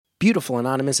Beautiful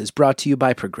Anonymous is brought to you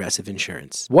by Progressive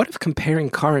Insurance. What if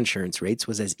comparing car insurance rates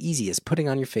was as easy as putting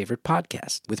on your favorite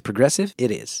podcast? With Progressive,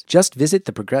 it is. Just visit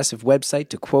the Progressive website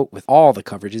to quote with all the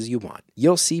coverages you want.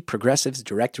 You'll see Progressive's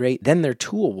direct rate, then their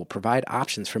tool will provide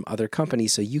options from other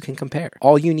companies so you can compare.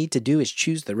 All you need to do is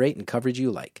choose the rate and coverage you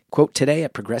like. Quote today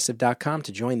at Progressive.com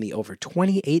to join the over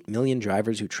 28 million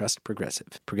drivers who trust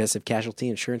Progressive. Progressive Casualty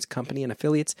Insurance Company and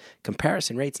Affiliates.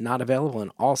 Comparison rates not available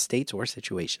in all states or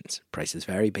situations. Prices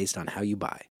vary based on how you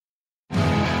buy.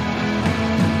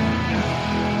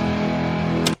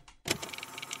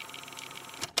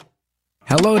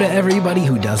 Hello to everybody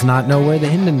who does not know where the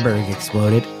Hindenburg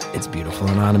exploded. It's Beautiful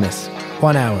Anonymous.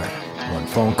 1 hour, one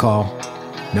phone call,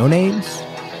 no names,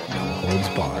 no holds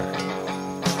barred.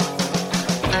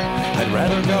 I'd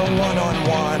rather go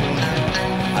one-on-one.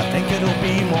 I think it'll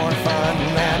be more fun,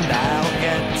 and I'll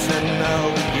get to know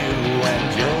you,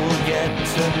 and you'll get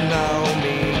to know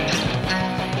me.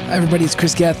 Hi everybody, it's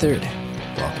Chris Gethard.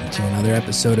 Welcome to another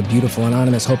episode of Beautiful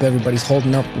Anonymous. Hope everybody's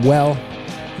holding up well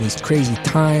in these crazy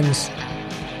times.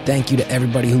 Thank you to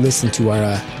everybody who listened to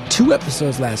our 2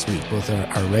 episodes last week, both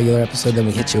our regular episode, then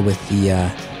we hit you with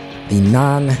the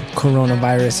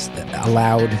non-coronavirus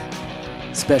allowed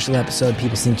special episode.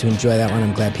 People seem to enjoy that one.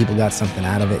 I'm glad people got something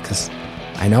out of it because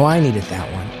I know I needed that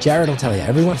one. Jared will tell you,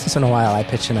 every once in a while I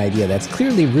pitch an idea that's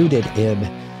clearly rooted in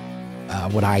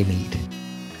what I need.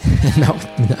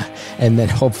 And then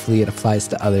hopefully it applies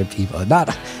to other people. Not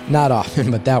often,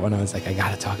 but that one I was like, I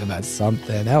got to talk about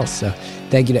something else. So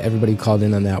thank you to everybody who called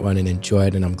in on that one and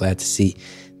enjoyed, and I'm glad to see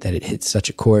that it hit such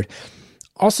a chord.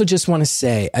 Also just want to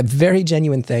say a very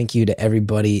genuine thank you to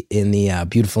everybody in the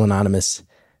Beautiful Anonymous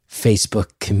Facebook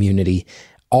community.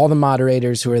 All the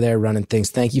moderators who are there running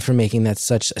things, thank you for making that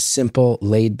such a simple,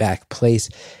 laid-back place.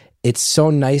 It's so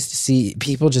nice to see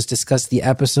people just discuss the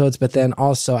episodes, but then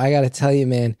also, I got to tell you,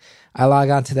 man, I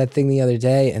log on to that thing the other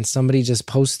day and somebody just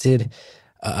posted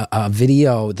a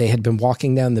video. They had been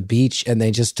walking down the beach and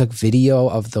they just took video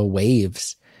of the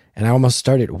waves, and I almost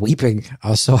started weeping.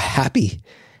 I was so happy.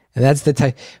 And that's the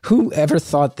type, who ever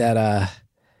thought that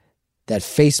that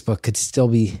Facebook could still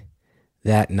be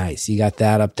that nice? You got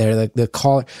that up there. The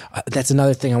caller. That's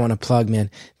another thing I want to plug, man.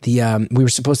 We were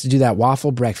supposed to do that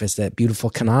waffle breakfast at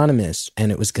Beautiful Anonymous,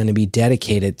 and it was going to be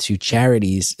dedicated to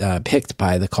charities picked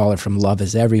by the caller from Love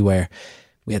Is Everywhere.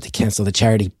 We had to cancel the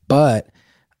charity, but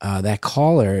that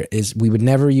caller is. We would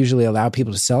never usually allow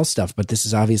people to sell stuff, but this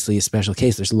is obviously a special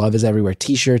case. There's Love Is Everywhere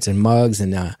T-shirts and mugs,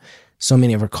 and so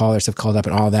many of our callers have called up,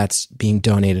 and all that's being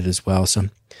donated as well. So,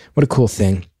 what a cool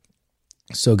thing.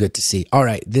 So good to see. All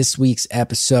right, this week's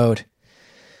episode.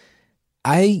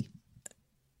 I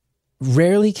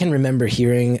rarely can remember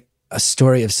hearing a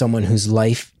story of someone whose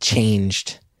life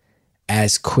changed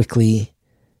as quickly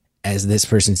as this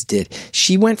person's did.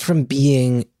 She went from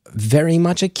being very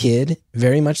much a kid,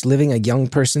 very much living a young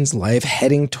person's life,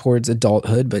 heading towards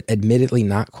adulthood, but admittedly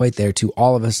not quite there, to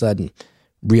all of a sudden,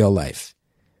 real life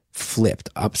flipped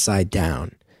upside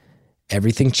down.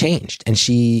 Everything changed, and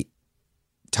she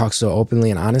talks so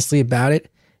openly and honestly about it,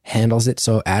 handles it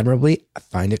so admirably. I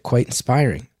find it quite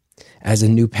inspiring. As a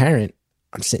new parent,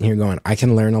 I'm sitting here going, I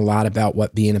can learn a lot about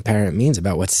what being a parent means,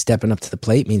 about what stepping up to the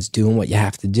plate means, doing what you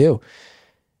have to do.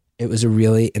 It was a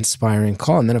really inspiring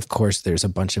call. And then, of course, there's a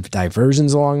bunch of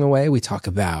diversions along the way. We talk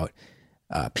about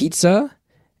pizza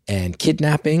and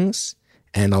kidnappings,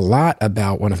 and a lot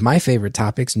about one of my favorite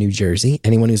topics, New Jersey.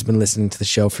 Anyone who's been listening to the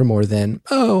show for more than,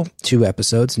 2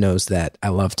 episodes knows that I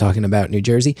love talking about New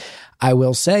Jersey. I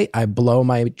will say I blow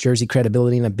my Jersey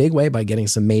credibility in a big way by getting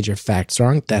some major facts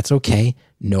wrong. That's okay.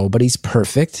 Nobody's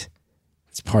perfect.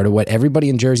 It's part of what everybody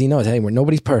in Jersey knows. Hey,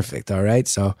 nobody's perfect, all right?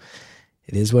 So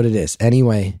it is what it is.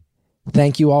 Anyway,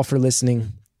 thank you all for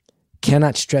listening.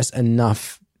 Cannot stress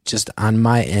enough, just on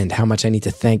my end, how much I need to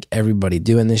thank everybody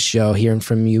doing this show, hearing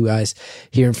from you guys,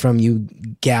 hearing from you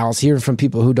gals, hearing from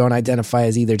people who don't identify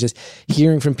as either, just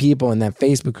hearing from people in that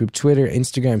Facebook group, Twitter,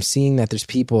 Instagram, seeing that there's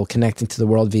people connecting to the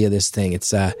world via this thing.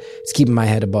 It's keeping my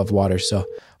head above water. So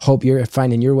hope you're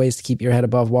finding your ways to keep your head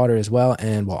above water as well.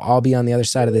 And we'll all be on the other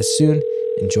side of this soon.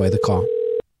 Enjoy the call.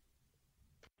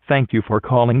 Thank you for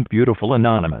calling Beautiful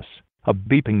Anonymous. A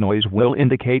beeping noise will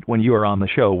indicate when you are on the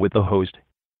show with the host.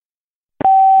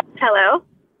 Hello?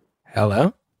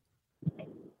 Hello?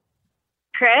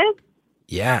 Chris?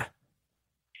 Yeah.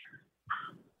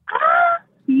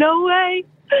 No way.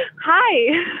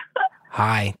 Hi.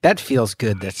 Hi. That feels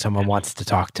good that someone wants to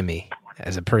talk to me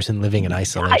as a person living in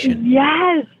isolation.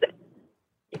 Yes.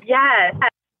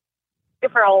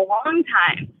 For a long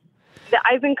time.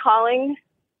 I've been calling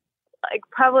like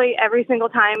probably every single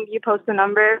time you post a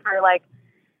number for like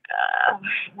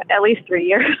at least 3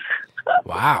 years.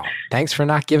 Wow. Thanks for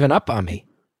not giving up on me.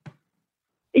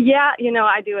 Yeah,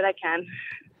 I do what I can.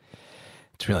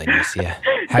 It's really nice, yeah.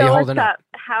 How So you what's holding up?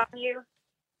 How are you?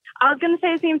 I was going to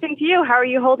say the same thing to you. How are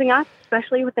you holding up,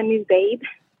 especially with the new babe?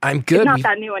 I'm good. It's not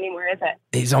that new anymore, is it?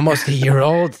 He's almost a year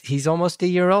old.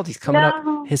 He's coming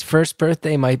up. His first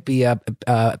birthday might be a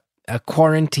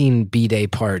quarantine B-day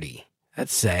party.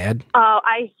 That's sad. Oh,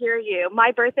 I hear you.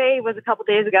 My birthday was a couple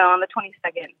days ago on the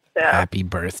 22nd. So. Happy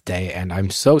birthday, and I'm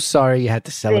so sorry you had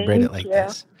to celebrate it like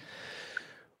this.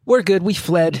 We're good. We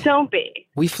fled. Don't be.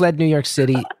 We fled New York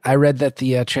City. I read that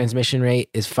the transmission rate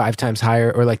is 5 times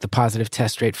higher, or like the positive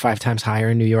test rate 5 times higher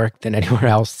in New York than anywhere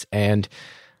else. And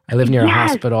I live near a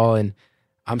hospital, and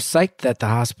I'm psyched that the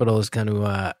hospital is going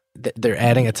to, they're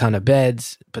adding a ton of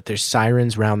beds, but there's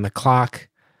sirens round the clock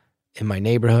in my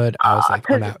neighborhood. I was like,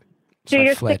 I'm out. So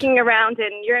you're sticking around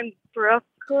and you're in Brooklyn?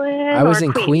 I was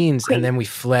in Queens, and then we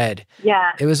fled.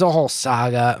 Yeah. It was a whole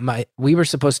saga. We were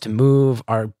supposed to move.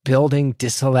 Our building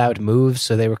disallowed moves,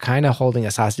 so they were kind of holding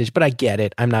us hostage, but I get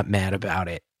it. I'm not mad about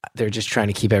it. They're just trying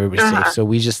to keep everybody safe. So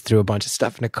we just threw a bunch of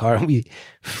stuff in a car and we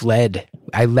fled.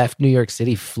 I left New York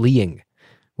City fleeing,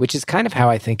 which is kind of how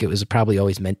I think it was probably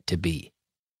always meant to be.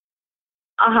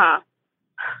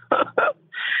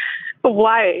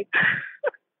 Why?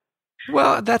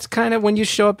 Well, that's kind of when you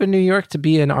show up in New York to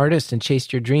be an artist and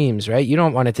chase your dreams, right? You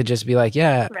don't want it to just be like,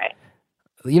 yeah. Right.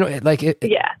 You know, like,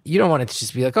 you don't want it to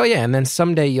just be like, oh, yeah, and then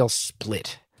someday you'll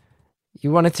split.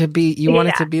 You want it to be,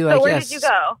 like, so where did you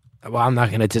go? Well, I'm not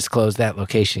going to disclose that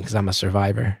location because I'm a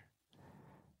survivor.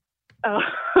 Oh,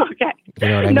 okay. You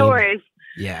know what I mean? No worries.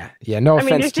 Yeah. No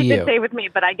offense to you. Stay with me,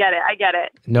 but I get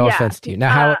it. No offense to you. Now,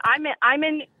 how? I'm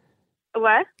in.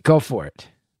 What? Go for it.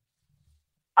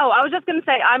 Oh, I was just going to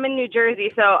say I'm in New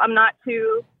Jersey, so I'm not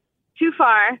too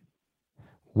far.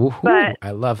 Woohoo! But,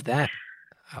 I love that.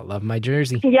 I love my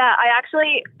Jersey. Yeah, I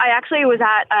actually was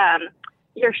at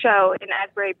your show in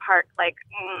Asbury Park like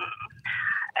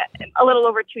a little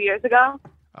over 2 years ago.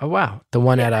 Oh wow, the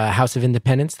one at House of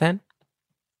Independence then?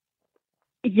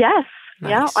 Yes.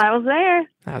 Nice. Yeah, I was there.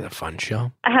 That was a fun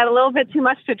show. I had a little bit too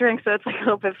much to drink, so it's like a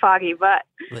little bit foggy. But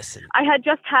listen, I had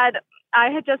just had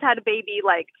a baby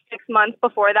like 6 months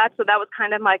before that, so that was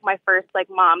kind of like my first like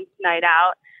mom's night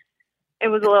out. It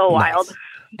was a little wild,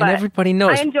 but and everybody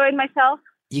knows. I enjoyed myself.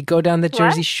 You go down the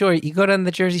Jersey Shore. You're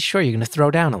going to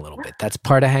throw down a little bit. That's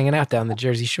part of hanging out down the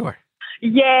Jersey Shore.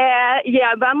 Yeah,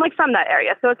 but I'm like from that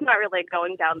area, so it's not really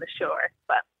going down the shore,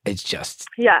 but it's just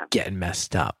getting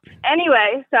messed up.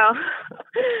 Anyway, so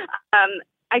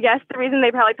I guess the reason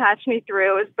they probably patched me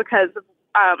through is because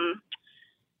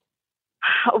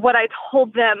what I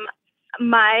told them,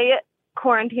 my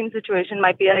quarantine situation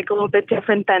might be like a little bit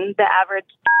different than the average.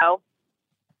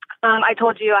 I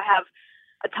told you I have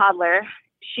a toddler.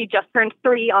 She just turned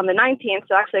 3 on the 19th,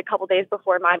 so actually a couple days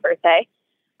before my birthday.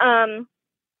 And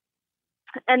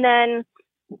then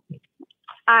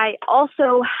I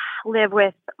also live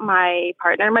with my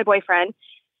partner, my boyfriend,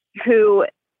 who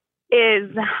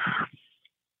is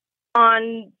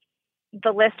on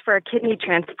the list for a kidney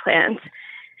transplant.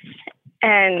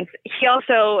 And he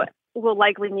also will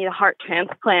likely need a heart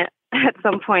transplant at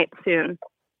some point soon.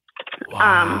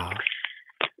 Wow.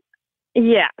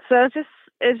 Yeah, so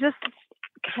it's just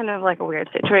kind of like a weird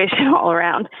situation all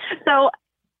around. So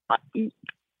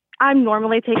I'm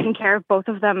normally taking care of both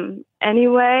of them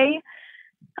anyway.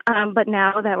 But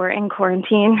now that we're in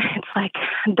quarantine, it's like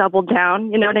doubled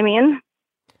down. You know what I mean?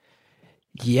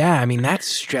 Yeah, I mean, that's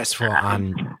stressful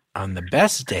on the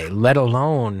best day, let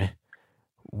alone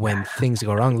when things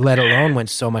go wrong, let alone when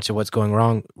so much of what's going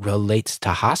wrong relates to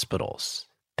hospitals.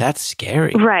 That's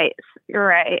scary. Right.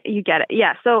 You get it.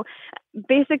 Yeah. So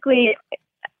basically,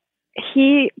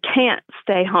 he can't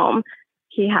stay home.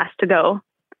 He has to go,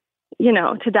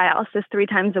 to dialysis 3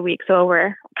 times a week. So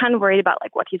we're kind of worried about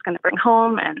like what he's going to bring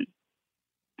home and,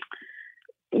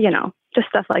 just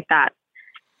stuff like that.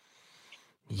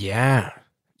 Yeah.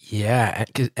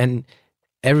 And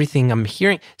everything I'm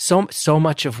hearing, so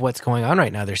much of what's going on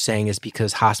right now, they're saying is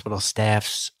because hospital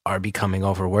staffs are becoming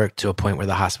overworked to a point where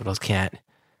the hospitals can't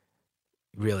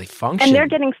really function. And they're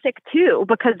getting sick too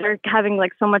because they're having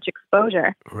like so much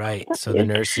exposure. Right. So the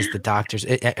nurses, the doctors,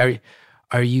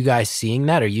 are you guys seeing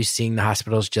that? Are you seeing the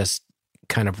hospitals just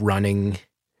kind of running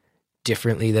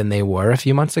differently than they were a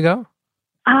few months ago?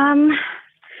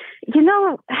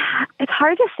 It's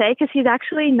hard to say because he's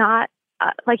actually not,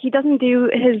 he doesn't do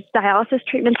his dialysis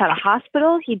treatments at a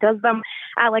hospital. He does them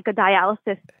at like a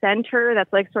dialysis center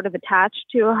that's like sort of attached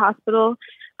to a hospital.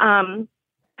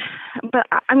 But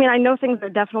I mean, I know things are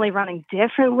definitely running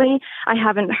differently. I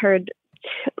haven't heard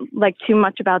too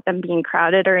much about them being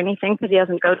crowded or anything because he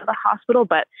doesn't go to the hospital.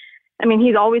 But I mean,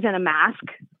 he's always in a mask.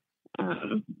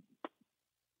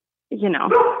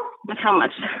 But how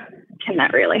much can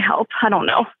that really help? I don't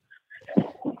know.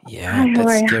 Yeah,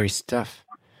 that's scary stuff.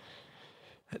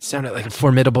 That sounded like a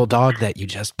formidable dog that you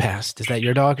just passed. Is that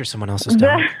your dog or someone else's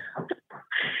dog?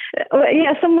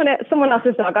 Yeah, someone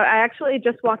else's dog. I actually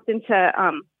just walked into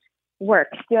work.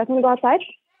 Do you guys want to go outside?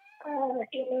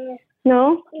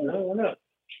 No? No.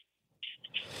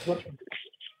 Let's go.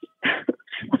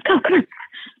 Come on.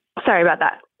 Sorry about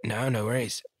that. No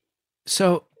worries.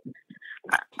 So,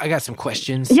 I got some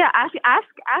questions. Yeah,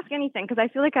 ask anything, because I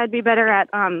feel like I'd be better at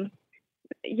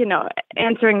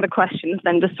answering the questions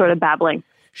than just sort of babbling.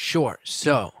 Sure.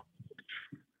 So,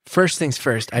 first things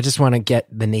first, I just want to get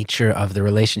the nature of the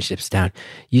relationships down.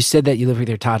 You said that you live with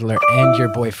your toddler and your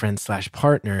boyfriend /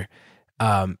 partner.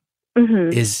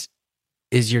 Is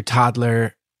your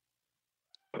toddler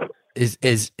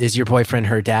is your boyfriend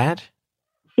her dad?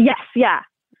 Yes. Yeah.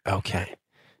 Okay.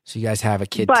 So you guys have a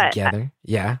kid together.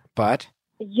 Yeah. But.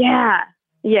 Yeah.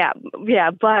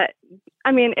 But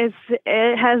I mean,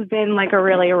 it has been like a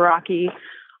really rocky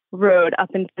road up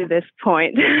until this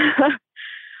point.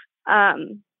 I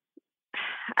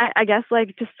guess,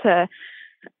 like, just to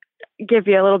give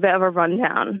you a little bit of a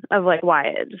rundown of like why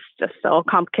it's just so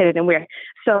complicated and weird.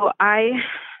 So I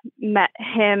met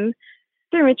him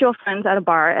through mutual friends at a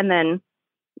bar, and then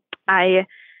I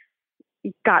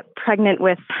got pregnant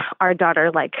with our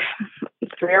daughter like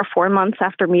 3 or 4 months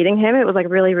after meeting him. It was like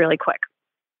really, really quick.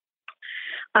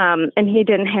 And he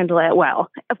didn't handle it well.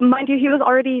 Mind you, he was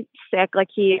already sick. Like,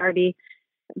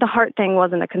 the heart thing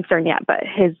wasn't a concern yet, but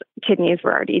his kidneys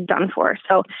were already done for.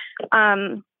 So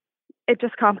it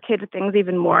just complicated things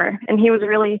even more. And he was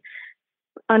really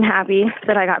unhappy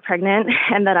that I got pregnant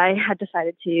and that I had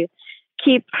decided to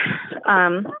keep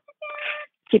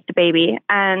the baby.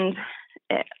 And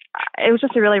it was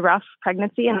just a really rough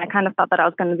pregnancy. And I kind of thought that I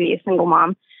was going to be a single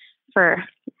mom for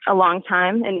a long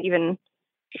time. And even,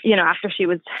 after she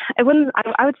was, I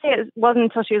would say it wasn't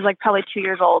until she was like probably 2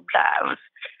 years old that I was,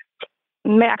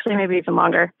 actually maybe even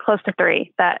longer, close to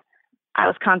 3, that I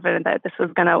was confident that this was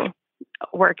going to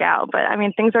work out. But I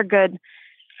mean, things are good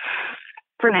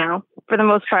for now, for the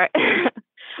most part.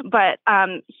 But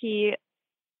he,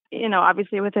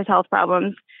 obviously with his health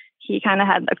problems, he kind of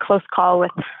had a close call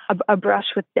with a brush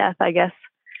with death, I guess,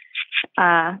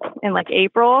 in like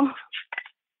April.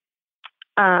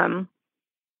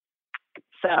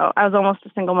 So I was almost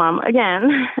a single mom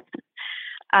again.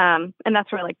 And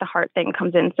that's where like the heart thing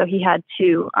comes in. So he had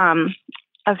 2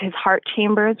 of his heart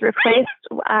chambers replaced.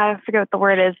 I forget what the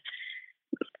word is.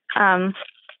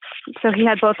 So he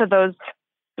had both of those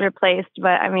replaced,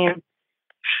 but I mean,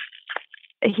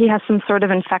 he has some sort of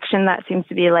infection that seems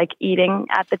to be like eating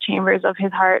at the chambers of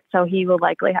his heart. So he will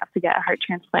likely have to get a heart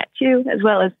transplant too, as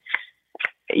well as,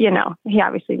 he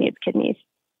obviously needs kidneys.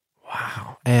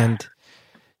 Wow. And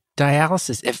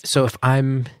dialysis, if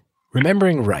I'm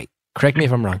remembering right, correct me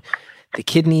if I'm wrong, the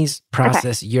kidneys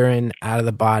process urine out of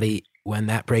the body. When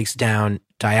that breaks down,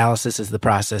 dialysis is the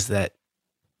process that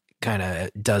kind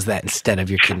of does that instead of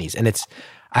your kidneys. And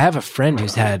I have a friend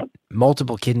who's had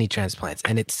multiple kidney transplants,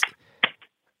 and it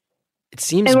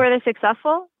seems. And were they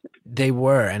successful? They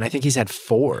were, and I think he's had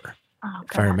 4,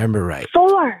 if I remember right.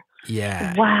 4?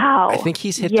 Yeah. Wow. I think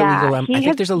he's hit the legal. I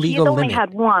think there's a legal limit. He's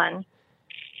only had 1.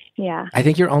 Yeah. I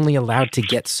think you're only allowed to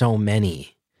get so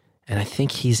many, and I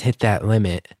think he's hit that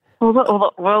limit.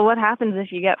 Well, what happens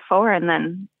if you get 4 and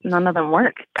then none of them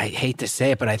work? I hate to say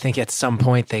it, but I think at some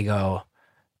point they go,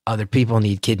 other people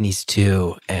need kidneys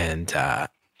too, and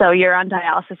so you're on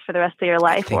dialysis for the rest of your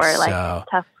life, or like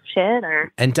tough shit,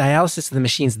 or. And dialysis, the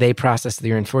machines, they process the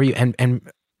urine for you, and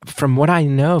from what I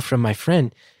know from my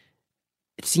friend,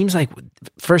 it seems like,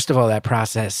 first of all, that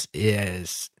process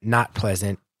is not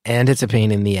pleasant, and it's a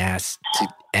pain in the ass to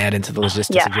add into the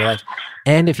logistics of your life.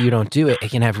 And if you don't do it,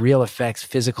 it can have real effects,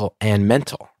 physical and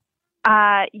mental.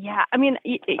 Yeah. I mean,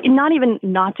 not even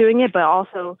not doing it, but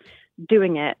also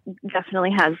doing it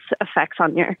definitely has effects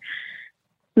on your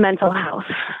mental health.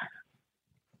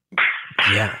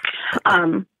 Yeah.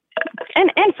 And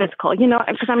physical,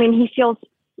 because I mean, he feels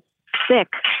sick,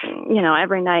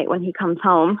 every night when he comes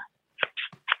home.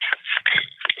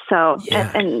 So,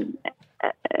 and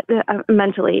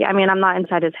mentally, I mean, I'm not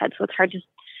inside his head, so it's hard to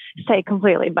say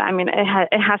completely, but I mean, it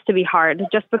has to be hard,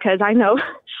 just because I know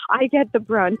I get the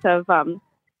brunt of,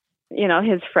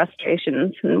 his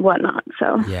frustrations and whatnot.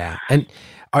 So yeah. And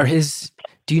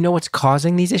do you know what's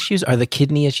causing these issues? Are the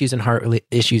kidney issues and heart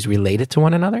issues related to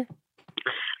one another?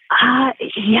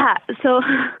 Yeah. So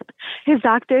his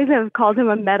doctors have called him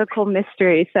a medical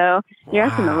mystery. So you're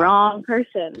asking the wrong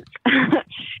person.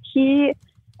 He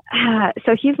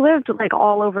So he's lived like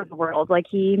all over the world. Like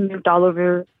he moved all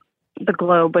over the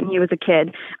globe when he was a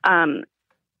kid.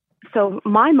 So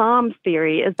my mom's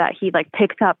theory is that he like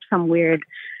picked up some weird,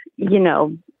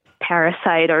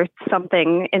 parasite or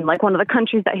something in like one of the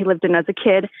countries that he lived in as a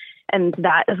kid. And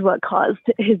that is what caused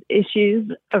his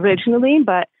issues originally.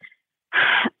 But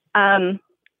as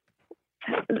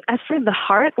for the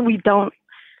heart, we don't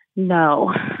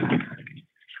know.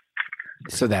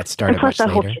 So that started plus much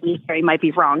the whole later. kidney theory might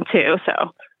be wrong too.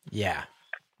 So Yeah.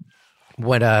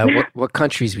 What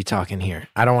countries we talking here?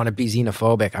 I don't want to be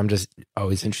xenophobic. I'm just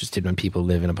always interested when people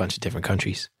live in a bunch of different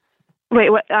countries. wait,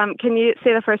 what? Can you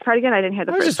say the first part again? I didn't hear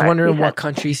the I first was just part. wondering what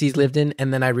countries he's lived in,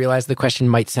 and then I realized the question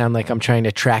might sound like I'm trying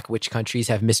to track which countries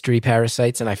have mystery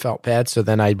parasites, and I felt bad, so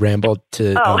then I rambled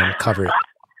to cover it.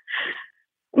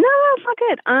 No, it's not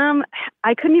good.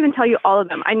 I couldn't even tell you all of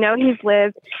them. I know he's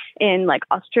lived in like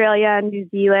Australia, New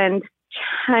Zealand,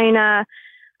 China.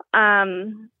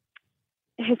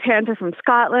 His parents are from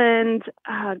Scotland.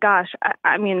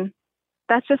 I mean,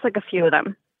 that's just like a few of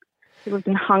them. He lived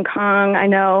in Hong Kong. I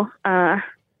know.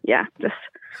 Just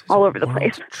all over the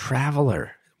place.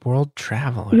 World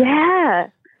traveler.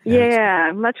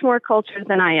 Yeah, much more cultured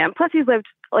than I am. Plus, he's lived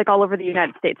like all over the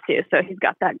United States too, so he's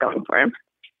got that going for him.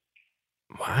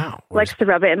 Wow. Likes to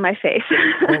rub it in my face.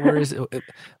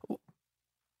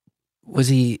 Was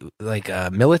he like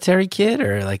a military kid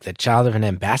or like the child of an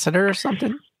ambassador or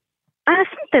something?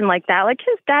 Something like that. Like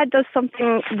his dad does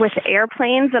something with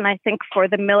airplanes, and I think for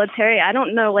the military, I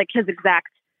don't know like his exact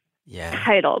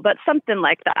title, but something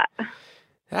like that.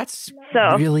 That's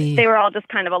so really... They were all just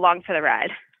kind of along for the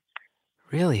ride.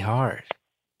 Really hard.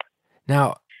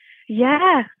 Now...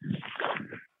 Yeah.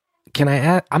 Can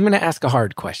I I'm going to ask a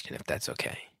hard question, if that's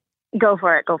okay. Go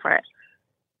for it.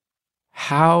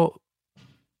 How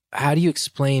do you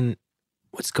explain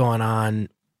what's going on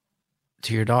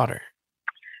to your daughter?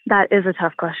 That is a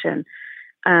tough question.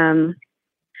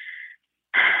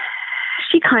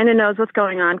 She kind of knows what's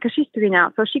going on because she's 3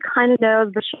 now, so she kind of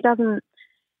knows, but she doesn't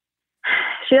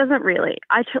really.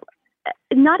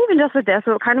 Not even just with this,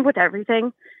 but kind of with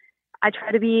everything. I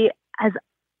try to be as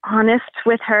honest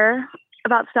with her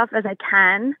about stuff as I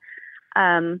can,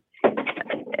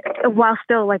 while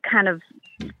still like kind of,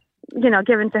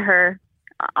 giving to her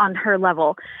on her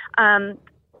level.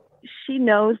 She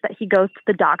knows that he goes to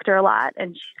the doctor a lot,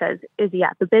 and she says, is he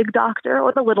at the big doctor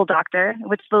or the little doctor?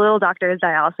 Which the little doctor is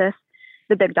dialysis.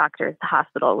 The big doctor is the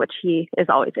hospital, which he is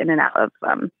always in and out of,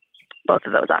 both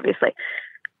of those, obviously.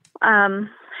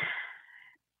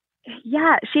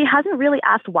 She hasn't really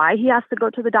asked why he has to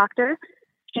go to the doctor.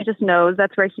 She just knows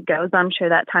that's where he goes. I'm sure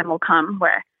that time will come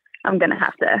where I'm going to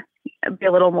have to be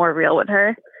a little more real with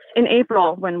her. In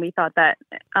April, when we thought that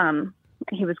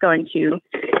he was going to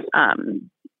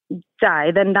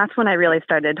die, then that's when I really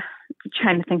started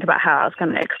trying to think about how I was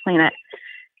going to explain it.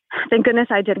 Thank goodness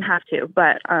I didn't have to,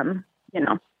 but,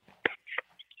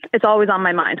 it's always on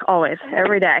my mind, always,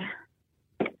 every day.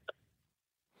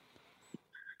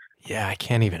 Yeah, I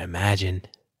can't even imagine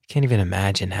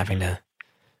having to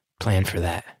plan for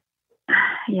that.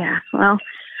 Yeah, well,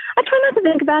 I try not to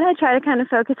think about it. I try to kind of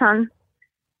focus on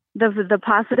the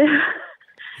positive.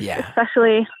 Yeah.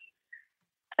 especially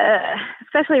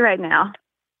right now.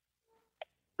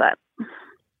 But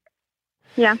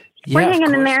yeah, we're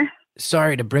hanging in there.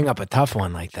 Sorry to bring up a tough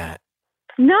one like that.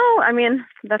 No, I mean,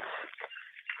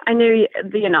 I knew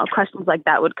questions like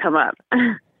that would come up.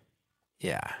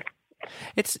 Yeah.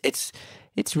 It's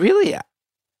really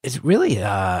it's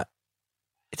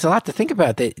a lot to think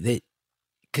about. That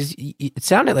because it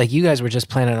sounded like you guys were just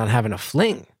planning on having a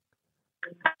fling.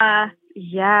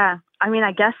 Yeah. I mean,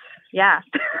 I guess, yeah.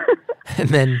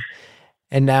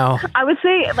 and now I would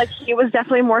say like he was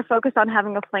definitely more focused on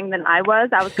having a fling than I was.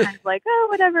 I was kind of like, oh,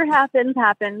 whatever happens.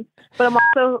 But I'm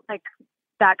also like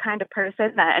that kind of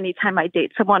person that anytime I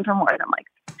date someone for more than like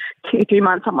 2-3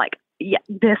 months, I'm like, yeah,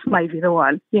 this might be the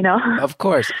one, Of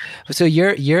course. So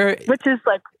you're which is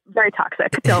like very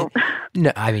toxic. Don't.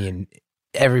 No, I mean,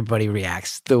 everybody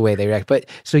reacts the way they react. But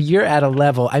so you're at a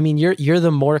level, I mean, you're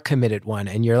the more committed one,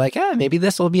 and you're like, maybe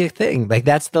this will be a thing. Like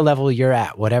that's the level you're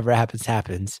at. Whatever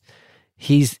happens.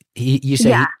 You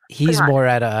say he's more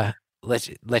at a let's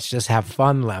just have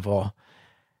fun level.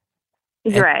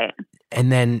 Right.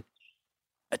 And then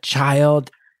a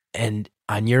child, and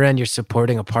on your end, you're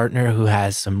supporting a partner who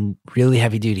has some really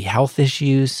heavy duty health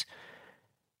issues.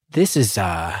 This is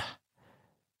I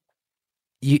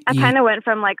kind of went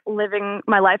from like living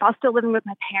my life. I was still living with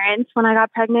my parents when I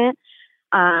got pregnant.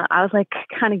 I was like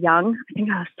kind of young. I think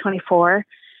I was 24.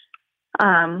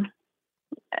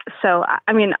 So,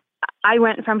 I mean, I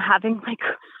went from having like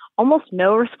almost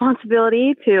no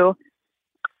responsibility to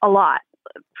a lot,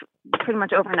 pretty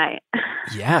much overnight.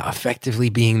 Yeah, effectively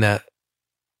being the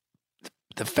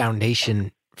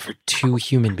foundation for two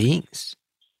human beings.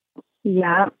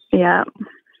 Yeah.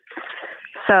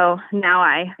 So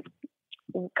now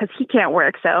because he can't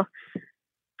work, so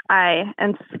I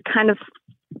am kind of,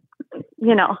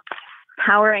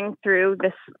 powering through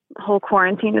this whole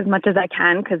quarantine as much as I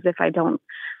can, because if I don't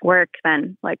work,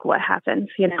 then like what happens,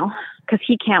 because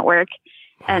he can't work.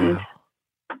 Wow. And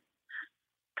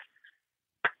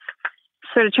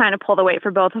sort of trying to pull the weight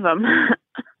for both of them.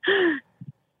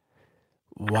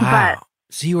 Wow.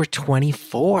 So you were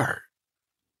 24.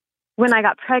 When I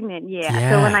got pregnant,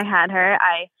 yeah. So when I had her,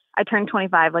 I turned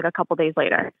 25 like a couple days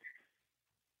later.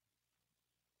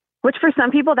 Which for some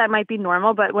people that might be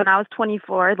normal, but when I was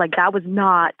 24, like that was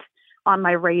not on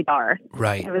my radar.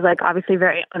 Right. It was like obviously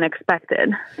very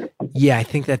unexpected. Yeah, I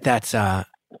think that's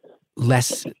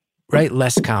less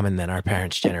common than our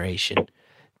parents' generation.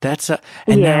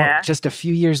 Now just a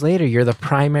few years later, you're like the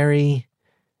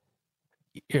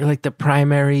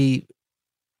primary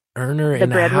earner the in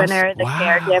the breadwinner, house. the Wow.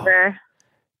 caregiver.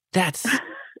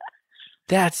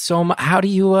 That's so much. How do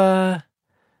you,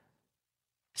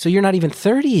 so you're not even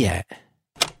 30 yet.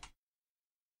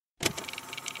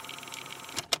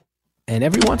 And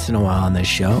every once in a while on this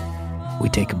show, we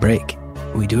take a break.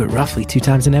 We do it roughly 2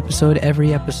 times an episode,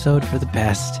 every episode for the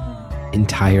past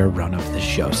entire run of the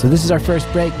show. So this is our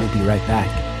first break. We'll be right back.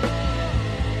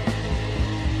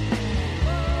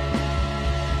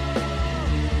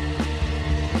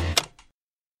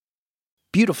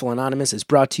 Beautiful Anonymous is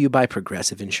brought to you by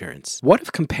Progressive Insurance. What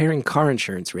if comparing car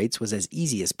insurance rates was as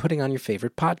easy as putting on your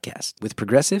favorite podcast? With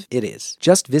Progressive, it is.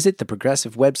 Just visit the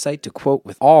Progressive website to quote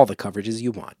with all the coverages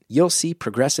you want. You'll see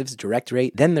Progressive's direct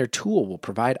rate, then their tool will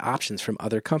provide options from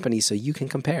other companies so you can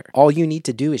compare. All you need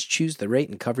to do is choose the rate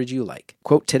and coverage you like.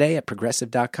 Quote today at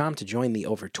Progressive.com to join the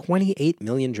over 28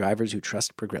 million drivers who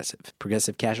trust Progressive.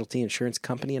 Progressive Casualty Insurance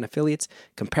Company and Affiliates.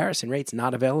 Comparison rates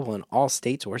not available in all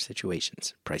states or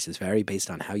situations. Prices vary based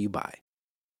on how you buy.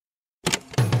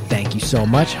 Thank you so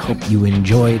much. Hope you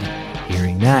enjoyed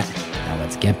hearing that. Now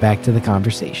let's get back to the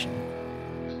conversation.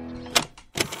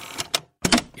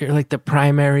 You're like the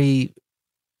primary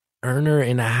earner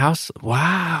in a house.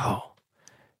 Wow.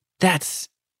 That's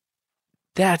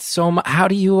so much. How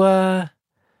do you,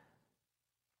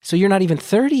 so you're not even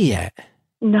 30 yet?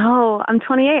 No, I'm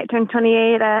 28. Turned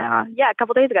 28, a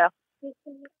couple days ago.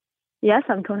 Yes,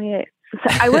 I'm 28. So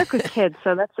I work with kids,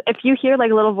 so that's, if you hear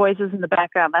like little voices in the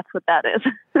background, that's what that is.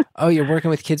 Oh, you're working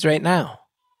with kids right now?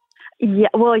 Yeah,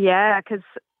 well, yeah, because,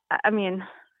 I mean,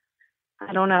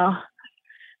 I don't know.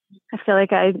 I feel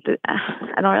like I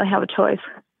don't really have a choice.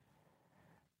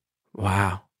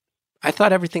 Wow. I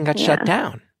thought everything got shut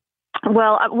down.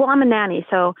 Well, I'm a nanny,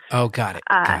 so. Oh, got it.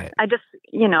 Got it. I just,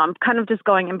 I'm kind of just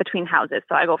going in between houses.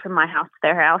 So I go from my house to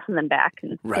their house and then back,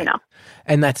 and right.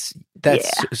 And that's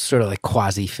sort of like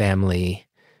quasi-family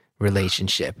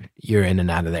relationship. You're in and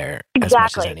out of there. Exactly. As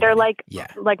much as anybody. They're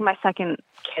like my second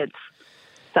kids.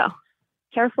 So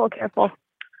careful.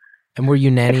 And were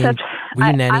you nannying?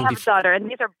 I have a daughter,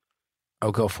 and these are.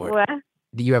 Oh, go for it. What?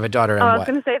 Do you have a daughter? And I was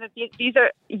going to say that these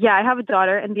are. Yeah, I have a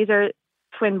daughter, and these are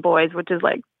twin boys, which is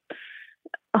like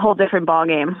a whole different ball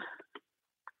game.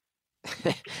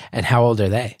 And how old are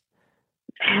they?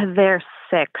 They're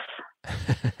 6.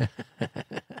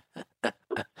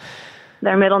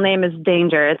 Their middle name is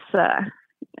Danger. It's, like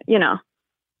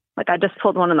I just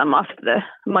pulled one of them off the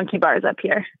monkey bars up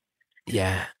here.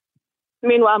 Yeah.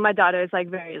 Meanwhile, my daughter is like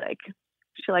very like,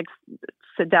 she likes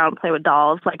sit down and play with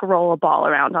dolls, like roll a ball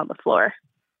around on the floor.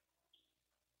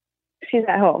 She's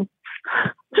at home.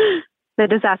 They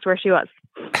just asked where she was.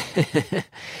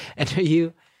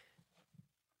 And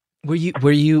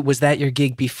was that your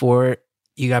gig before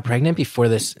you got pregnant, before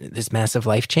this massive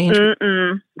life change?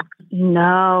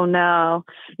 No.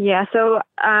 Yeah. So,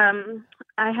 I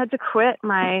had to quit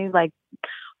my like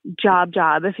job,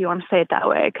 if you want to say it that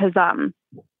way. 'Cause,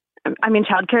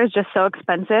 childcare is just so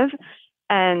expensive,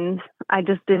 and I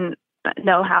just didn't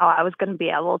know how I was going to be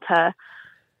able to,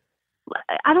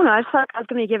 I don't know. I just felt like I was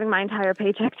going to be giving my entire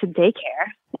paycheck to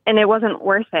daycare, and it wasn't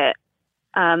worth it.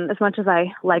 As much as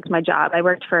I liked my job, I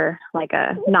worked for like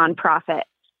a nonprofit.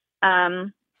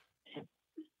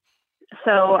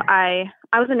 So I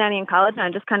was a nanny in college, and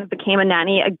I just kind of became a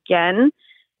nanny again,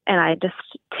 and I just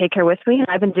take her with me. And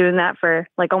I've been doing that for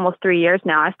like almost 3 years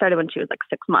now. I started when she was like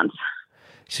 6 months.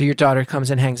 So your daughter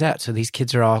comes and hangs out. So these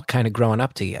kids are all kind of growing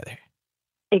up together.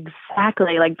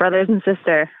 Exactly. Like brothers and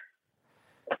sister.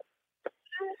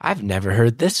 I've never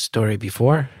heard this story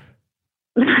before.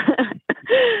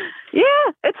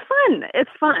 Yeah, it's fun. It's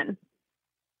fun.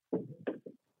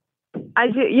 I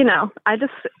do, you know, I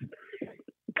just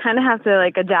kind of have to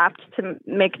like adapt to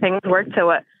make things work to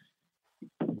what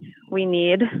we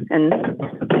need. And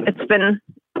it's been,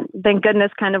 thank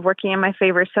goodness, kind of working in my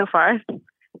favor so far.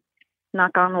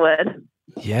 Knock on wood.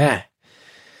 Yeah.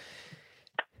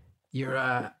 You're,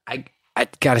 I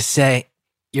gotta say,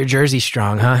 you're Jersey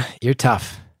strong, huh? You're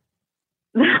tough.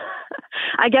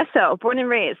 I guess so. Born and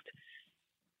raised.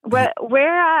 Where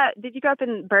did you grow up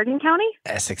in Bergen County?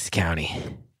 Essex County.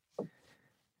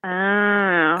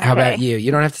 Oh, okay. How about you?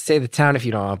 You don't have to say the town if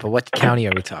you don't want, but what county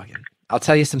are we talking? I'll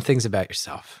tell you some things about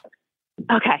yourself.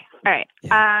 Okay. All right.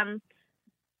 Yeah.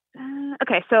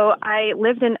 Okay. So I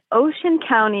lived in Ocean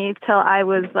County till I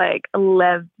was like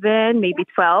 11, maybe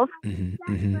 12.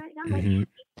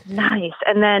 Nice.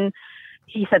 And then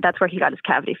he said that's where he got his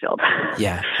cavity filled.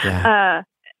 Yeah.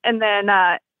 And then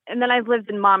I've lived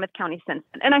in Monmouth County since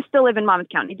then. And I still live in Monmouth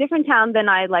County. Different town than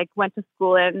I like went to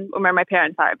school in or where my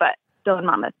parents are, but still in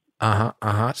Monmouth.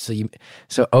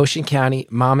 So Ocean County,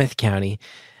 Monmouth County.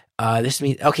 This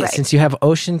means okay, right. Since you have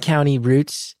Ocean County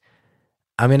roots,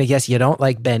 I'm gonna guess you don't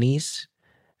like bennies.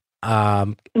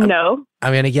 No. I'm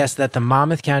gonna guess that the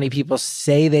Monmouth County people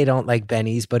say they don't like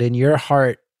bennies, but in your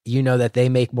heart, you know that they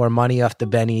make more money off the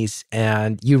bennies,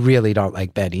 and you really don't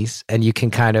like bennies, and you can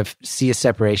kind of see a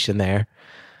separation there.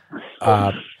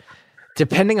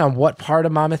 Depending on what part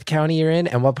of Monmouth County you're in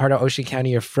and what part of Ocean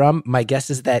County you're from, my guess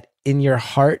is that in your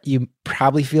heart, you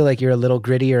probably feel like you're a little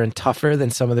grittier and tougher than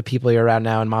some of the people you're around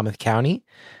now in Monmouth County.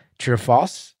 True or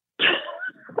false?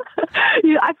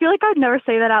 I feel like I'd never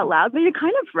say that out loud, but you're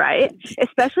kind of right.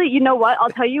 Especially, you know what? I'll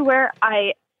tell you where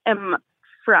I am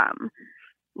from,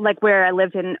 like where I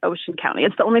lived in Ocean County.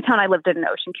 It's the only town I lived in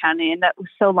Ocean County, and that was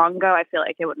so long ago, I feel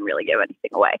like it wouldn't really give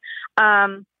anything away.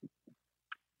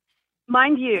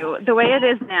 Mind you, the way it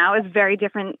is now is very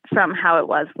different from how it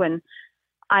was when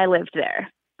I lived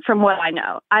there, from what I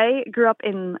know. I grew up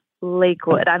in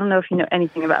Lakewood. I don't know if you know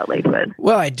anything about Lakewood.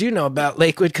 Well, I do know about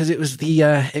Lakewood because it was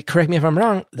correct me if I'm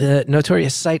wrong, the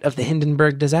notorious site of the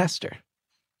Hindenburg disaster.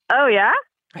 Oh, yeah?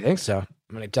 I think so. I'm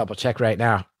going to double check right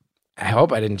now. I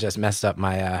hope I didn't just mess up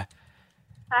my...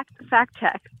 Fact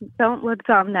check. Don't look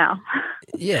dumb now.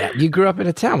 Yeah, you grew up in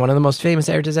a town. One of the most famous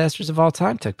air disasters of all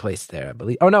time took place there, I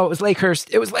believe. Oh, no, it was Lakehurst.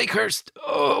 It was Lakehurst.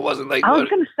 Oh, it wasn't Lakewood. I was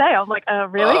going to say, I'm like,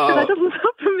 really? Because that doesn't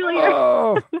sound familiar.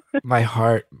 Oh, my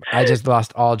heart. I just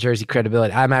lost all Jersey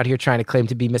credibility. I'm out here trying to claim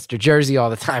to be Mr. Jersey all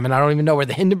the time, and I don't even know where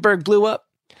the Hindenburg blew up.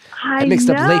 I mixed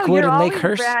up Lakewood and Lakehurst. You're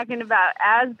always bragging about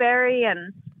Asbury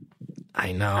and...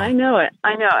 I know. I know it.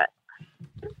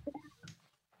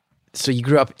 So you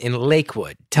grew up in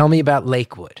Lakewood. Tell me about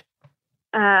Lakewood.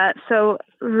 So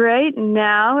right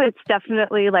now it's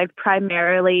definitely like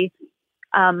primarily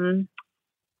Jewish,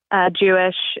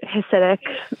 Hasidic.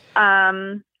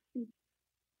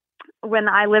 When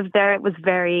I lived there, it was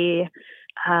very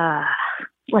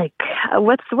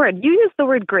what's the word? You use the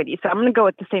word gritty, so I'm going to go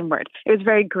with the same word. It was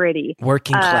very gritty.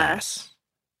 Working class.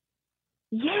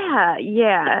 Yeah.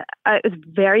 It was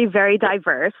very, very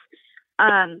diverse.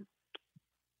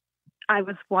 I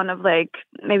was one of like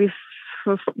maybe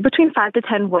between 5 to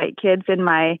 10 white kids in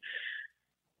my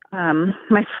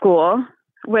my school,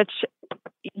 which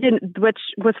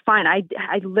was fine. I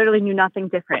literally knew nothing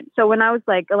different. So when I was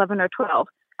like 11 or 12,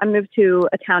 I moved to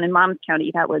a town in Monmouth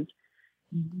County that was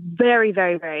very,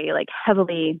 very, very like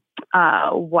heavily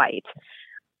white.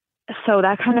 So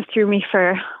that kind of threw me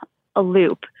for a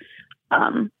loop.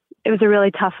 It was a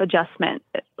really tough adjustment,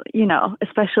 you know,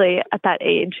 especially at that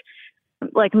age.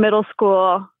 Like middle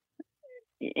school,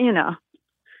 you know,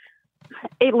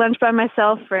 ate lunch by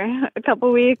myself for a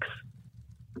couple weeks.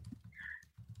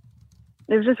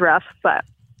 It was just rough, but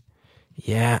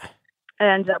yeah, it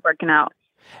ended up working out.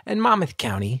 And Monmouth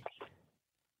County,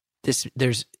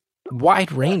 there's a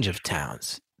wide range of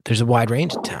towns. There's a wide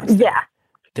range of towns. Yeah.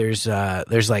 There's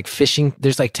like fishing.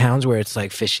 There's like towns where it's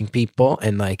like fishing people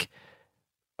and like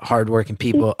hardworking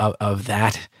people of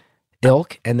that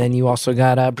ilk, and then you also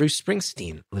got Bruce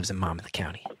Springsteen lives in Monmouth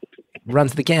County,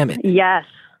 runs the gamut. Yes.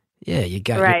 Yeah, you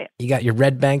got you got your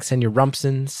Red Banks and your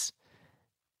Rumpsons,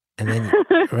 and then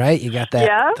right, you got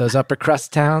that those upper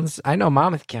crust towns. I know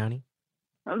Monmouth County.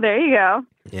 Well, there you go.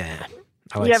 Yeah.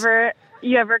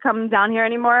 You ever come down here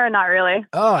anymore, or not really?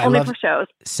 Oh, I only love for shows.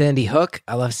 Sandy Hook.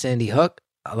 I love Sandy Hook.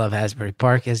 I love Asbury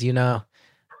Park, as you know.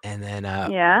 And then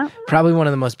probably one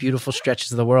of the most beautiful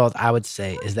stretches of the world, I would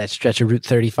say, is that stretch of Route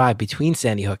 35 between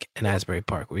Sandy Hook and Asbury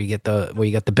Park, where you got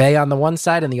the bay on the one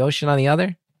side and the ocean on the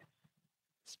other.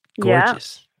 It's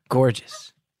gorgeous. Yeah.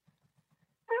 Gorgeous.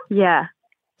 Yeah.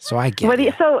 So I get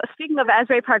it. So speaking of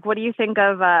Asbury Park, what do you think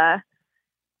of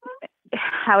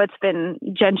how it's been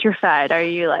gentrified? Are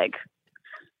you like,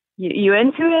 you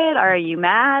into it? Are you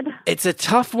mad? It's a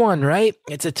tough one, right?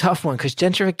 It's a tough one because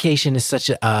gentrification is such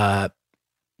a,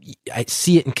 I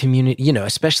see it in community,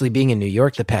 especially being in New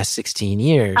York the past 16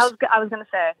 years. I was going to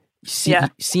say. You've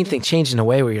seen things change in a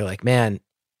way where you're like, man,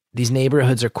 these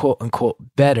neighborhoods are quote unquote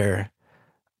better,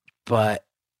 but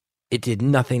it did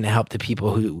nothing to help the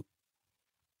people who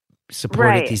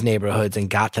supported these neighborhoods and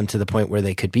got them to the point where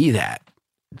they could be that.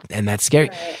 And that's scary.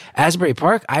 Right. Asbury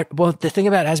Park, the thing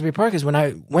about Asbury Park is when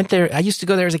I went there, I used to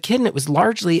go there as a kid and it was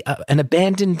largely an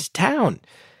abandoned town.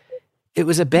 It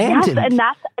was abandoned. Yes, and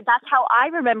that's how I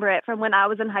remember it from when I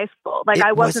was in high school. Like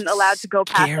I wasn't allowed to go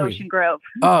past Ocean Grove.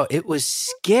 Oh, it was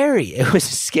scary. It was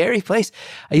a scary place.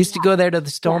 I used to go there to the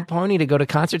Stone Pony to go to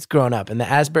concerts growing up. And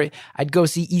I'd go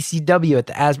see ECW at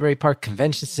the Asbury Park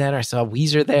Convention Center. I saw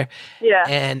Weezer there. Yeah.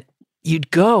 And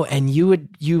you'd go and you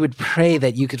would pray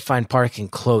that you could find parking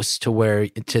close to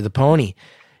the Pony.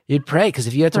 You'd pray because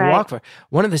if you had to walk for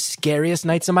one of the scariest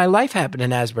nights of my life happened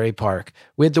in Asbury Park.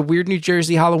 We had the weird New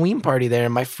Jersey Halloween party there,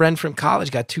 and my friend from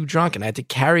college got too drunk, and I had to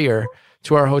carry her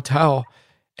to our hotel.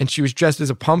 And she was dressed as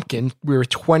a pumpkin. We were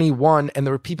 21, and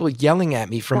there were people yelling at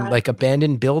me from like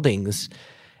abandoned buildings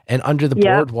and under the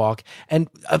boardwalk. And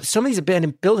some of these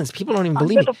abandoned buildings, people don't even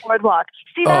believe me. Under the boardwalk.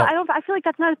 See that? I feel like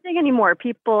that's not a thing anymore.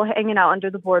 People hanging out under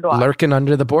the boardwalk. Lurking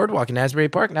under the boardwalk in Asbury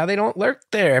Park. Now they don't lurk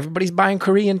there. Everybody's buying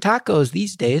Korean tacos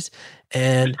these days.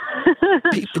 And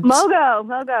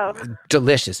Mogo.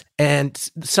 Delicious. And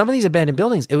some of these abandoned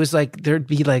buildings, it was like there'd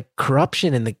be like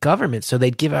corruption in the government. So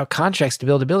they'd give out contracts to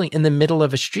build a building in the middle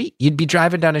of a street. You'd be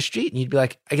driving down a street and you'd be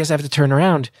like, I guess I have to turn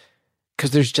around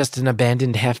because there's just an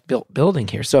abandoned half-built building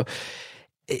here. So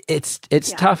it's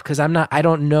tough because I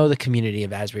don't know the community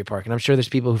of Asbury Park, and I'm sure there's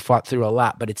people who fought through a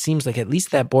lot, but it seems like at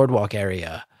least that boardwalk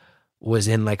area was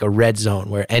in like a red zone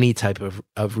where any type of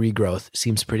regrowth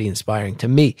seems pretty inspiring to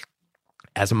me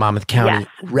as a Monmouth County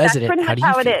resident. That's pretty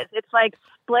much how it is. It's like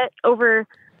split over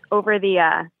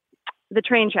the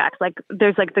train tracks. Like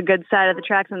there's like the good side of the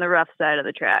tracks and the rough side of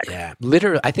the tracks. Yeah,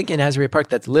 literal. I think in Asbury Park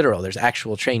that's literal. There's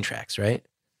actual train tracks, right?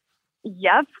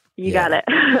 Yep, you got it.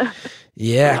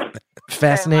 Yeah,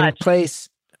 fascinating place.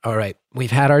 All right, we've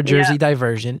had our Jersey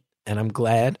diversion, and I'm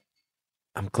glad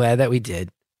that we did.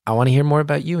 I want to hear more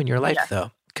about you and your life, though,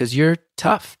 because you're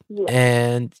tough,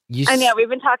 and I know we've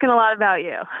been talking a lot about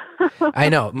you. I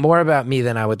know more about me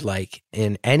than I would like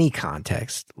in any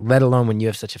context, let alone when you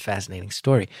have such a fascinating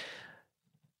story.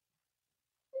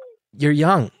 You're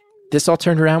young. This all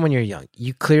turned around when you're young.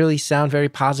 You clearly sound very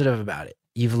positive about it.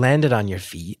 You've landed on your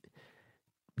feet.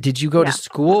 Did you go to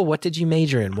school? What did you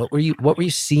major in? What were you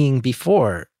seeing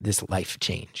before this life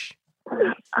change?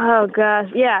 Oh gosh,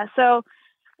 yeah. So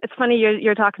it's funny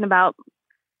you're talking about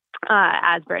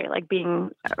Asbury like being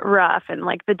rough and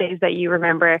like the days that you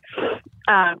remember,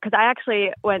 because I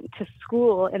actually went to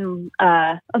school in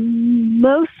a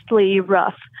mostly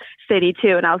rough city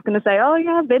too, and I was going to say, oh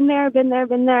yeah, been there.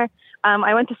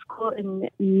 I went to school in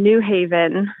New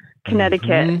Haven,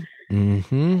 Connecticut.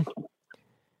 Mm-hmm.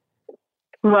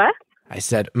 What? I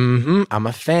said, I'm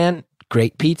a fan.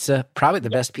 Great pizza. Probably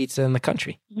the best pizza in the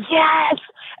country. Yes.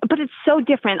 But it's so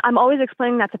different. I'm always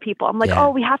explaining that to people. I'm like, oh,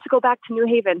 we have to go back to New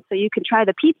Haven so you can try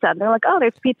the pizza. And they're like, oh,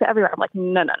 there's pizza everywhere. I'm like,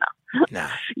 no. Nah.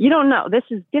 You don't know. This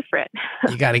is different.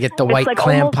 You got to get the white like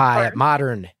clam pie at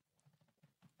Modern.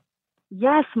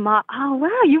 Yes. Oh,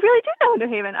 wow. You really do know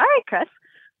New Haven. All right, Chris.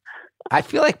 I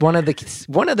feel like one of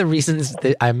the reasons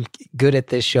that I'm good at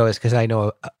this show is because I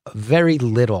know very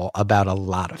little about a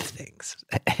lot of things.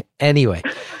 Anyway,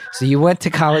 so you went to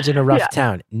college in a rough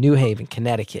town, New Haven,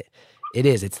 Connecticut.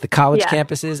 It's the college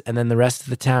campuses, and then the rest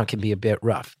of the town can be a bit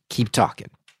rough. Keep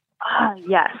talking.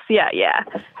 Yes, yeah.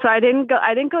 So I didn't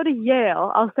go to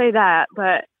Yale. I'll say that,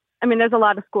 but I mean, there's a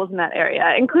lot of schools in that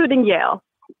area, including Yale.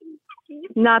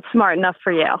 Not smart enough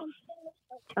for Yale.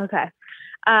 Okay.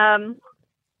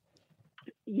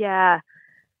 Yeah.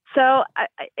 So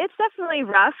it's definitely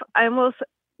rough. I almost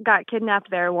got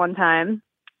kidnapped there one time.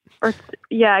 I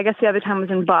guess the other time was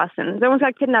in Boston. I almost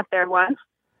got kidnapped there once.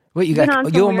 Wait,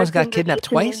 you almost got kidnapped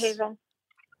twice?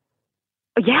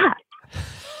 Yeah.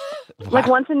 Wow. Like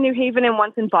once in New Haven and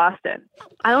once in Boston.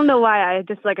 I don't know why I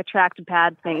just like attract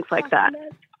bad things like that.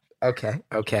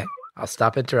 Okay. I'll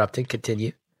stop interrupting.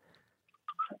 Continue.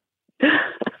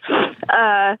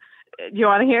 Do you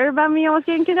want to hear about me almost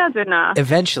getting kidnapped or not?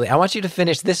 Eventually. I want you to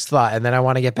finish this thought, and then I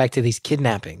want to get back to these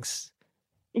kidnappings.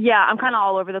 Yeah, I'm kind of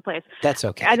all over the place. That's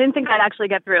okay. I didn't think I'd actually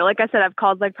get through. Like I said, I've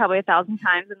called like probably 1,000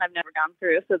 times, and I've never gone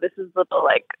through. So this is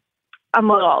I'm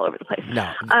a little all over the place.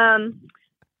 No.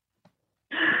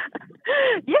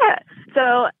 Yeah.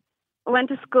 So went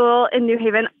to school in New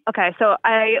Haven. Okay, so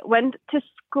I went to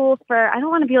school for, I don't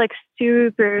want to be like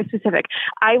super specific.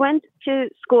 I went to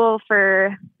school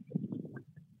for,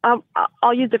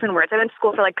 I'll use different words. I went to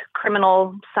school for like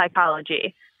criminal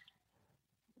psychology.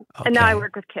 Okay. And now I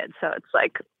work with kids, so it's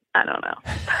like, I don't know.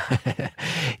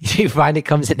 You find it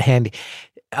comes in handy.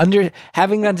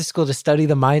 Having gone to school to study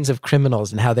the minds of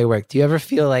criminals and how they work, do you ever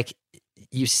feel like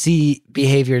you see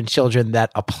behavior in children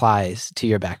that applies to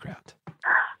your background?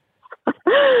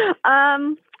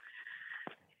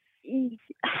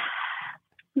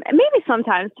 Maybe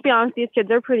sometimes. To be honest, these kids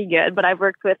are pretty good, but I've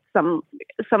worked with some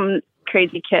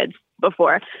crazy kids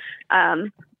before.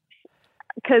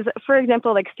 Because, for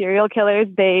example, like serial killers,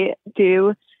 they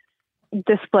do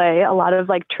display a lot of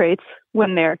like traits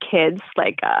when they're kids,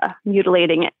 like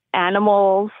mutilating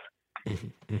animals,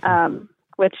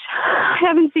 which I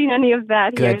haven't seen any of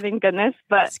that here, thank goodness.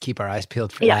 But let's keep our eyes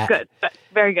peeled for that. Yeah, good.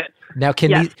 Very good. Now,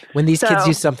 when these kids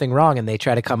do something wrong and they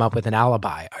try to come up with an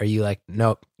alibi, are you like,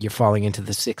 nope, you're falling into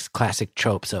the 6 classic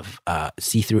tropes of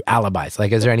see-through alibis?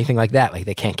 Like, is there anything like that? Like,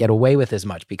 they can't get away with as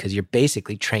much because you're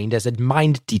basically trained as a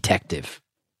mind detective.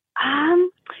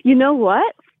 You know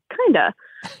what? Kinda.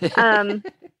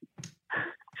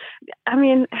 I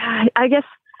mean, I guess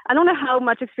I don't know how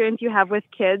much experience you have with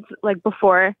kids, like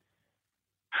before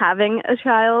having a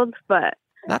child, but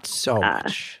not so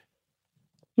much.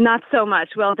 Not so much.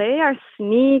 Well, they are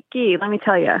sneaky, let me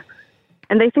tell you.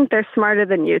 And they think they're smarter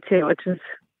than you too, which is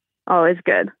always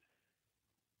good.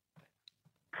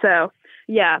 So,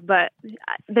 yeah, but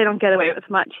they don't get away with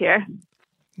much here.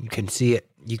 You can see it.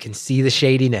 You can see the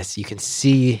shadiness. You can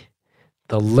see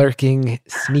the lurking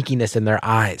sneakiness in their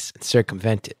eyes and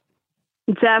circumvent it.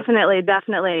 Definitely,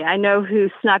 definitely. I know who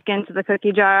snuck into the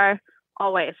cookie jar,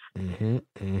 always. Mm-hmm,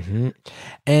 mm-hmm.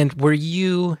 And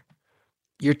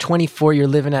you're 24, you're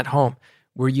living at home.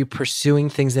 Were you pursuing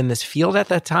things in this field at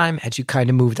that time? Had you kind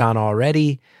of moved on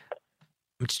already?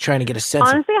 I'm just trying to get a sense.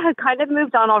 Honestly, I had kind of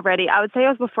moved on already. I would say it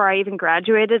was before I even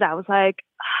graduated. I was like,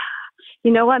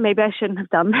 you know what? Maybe I shouldn't have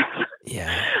done this.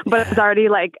 Yeah. But it's already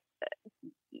like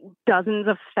dozens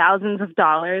of thousands of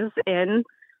dollars in.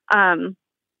 I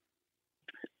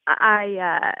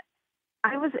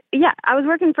was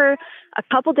working for a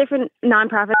couple different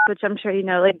nonprofits, which I'm sure you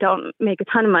know, like don't make a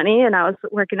ton of money. And I was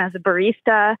working as a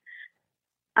barista.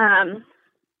 I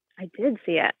did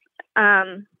see it.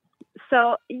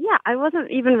 So yeah, I wasn't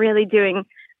even really doing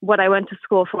what I went to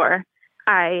school for.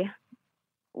 I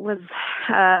worked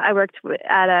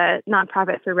at a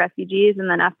nonprofit for refugees. And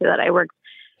then after that, I worked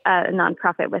at a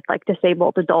nonprofit with like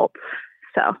disabled adults.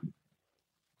 So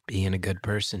being a good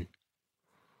person.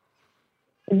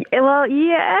 Well,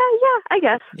 yeah, I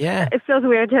guess. Yeah. It feels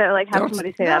weird to like have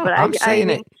somebody say that, but I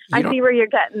see where you're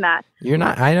getting that. You're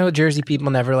not. I know Jersey people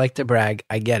never like to brag.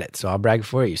 I get it, so I'll brag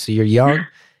for you. So you're young.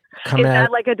 Is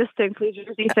that like a distinctly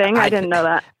Jersey thing? I didn't know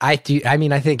that. I do. I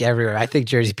mean, I think everywhere. I think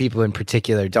Jersey people in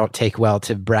particular don't take well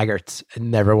to braggarts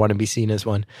and never want to be seen as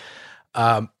one.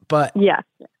 But yeah,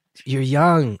 you're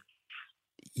young.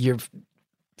 You're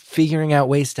figuring out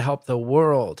ways to help the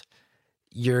world.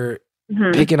 You're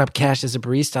picking up cash as a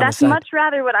barista on the side. That's much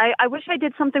rather what I wish I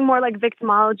did something more like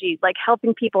victimology, like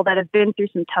helping people that have been through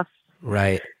some tough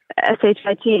SHIT.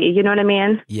 You know what I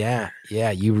mean? Yeah.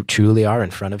 You truly are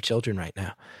in front of children right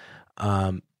now.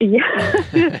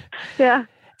 Yeah.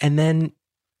 And then,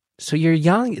 so you're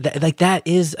young. That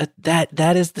is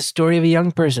the story of a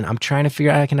young person. I'm trying to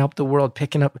figure out how I can help the world,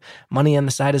 picking up money on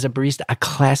the side as a barista, a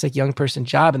classic young person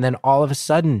job. And then all of a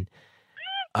sudden,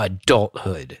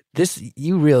 adulthood.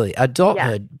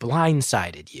 Adulthood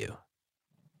blindsided you.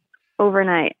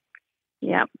 Overnight.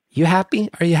 Yeah. You happy?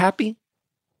 Are you happy?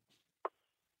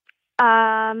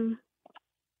 Most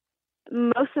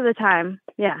of the time,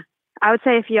 yeah. I would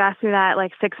say if you asked me that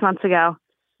like 6 months ago,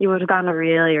 you would have gotten a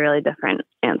really, really different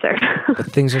answer. But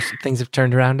things have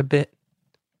turned around a bit.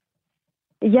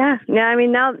 Yeah. I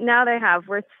mean, now they have.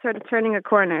 We're sort of turning a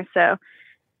corner, so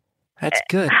that's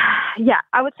good. Yeah,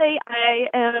 I would say I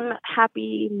am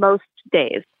happy most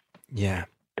days. Yeah.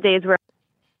 Days where,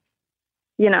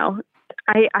 you know,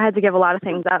 I had to give a lot of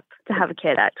things up to have a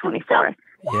kid at 24.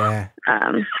 Yeah.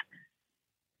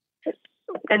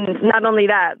 And not only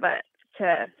that, but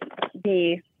to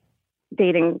be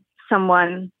dating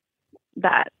someone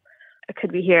that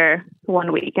could be here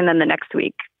 1 week and then the next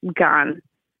week gone.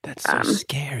 That's so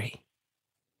scary.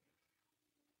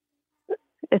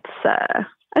 It's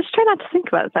I just try not to think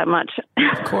about it that much.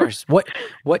 Of course. What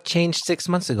changed 6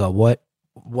 months ago? What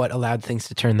allowed things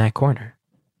to turn that corner?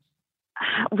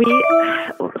 Me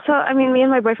and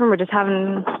my boyfriend were just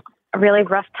having a really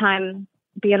rough time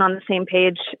being on the same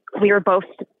page. We were both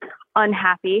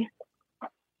unhappy.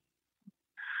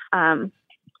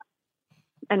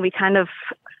 And we kind of,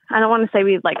 I don't want to say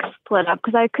we like split up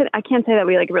because I can't say that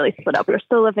we like really split up. We were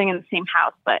still living in the same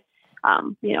house, but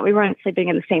you know, we weren't sleeping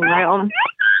in the same room.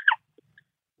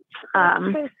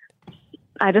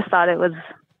 I just thought it was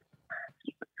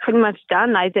pretty much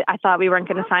done. I thought we weren't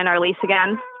going to sign our lease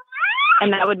again,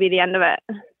 and that would be the end of it.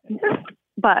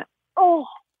 But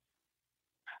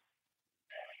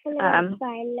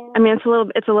I mean,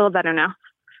 it's a little better now.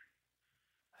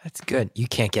 That's good. You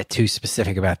can't get too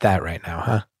specific about that right now,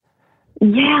 huh?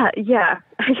 Yeah.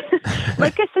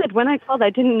 Like I said, when I called,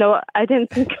 I didn't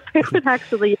think I would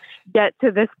actually get to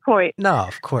this point. No,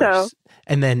 of course. So,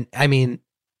 and then, I mean,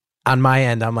 on my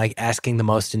end, I'm like asking the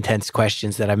most intense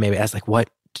questions that I maybe asked, like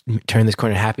what turned this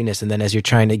corner to happiness? And then as you're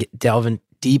trying to delve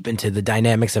deep into the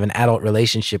dynamics of an adult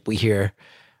relationship, we hear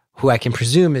who I can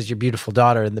presume is your beautiful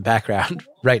daughter in the background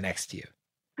right next to you.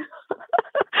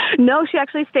 No, she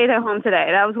actually stayed at home today.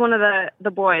 That was one of the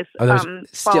boys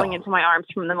falling into my arms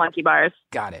from the monkey bars.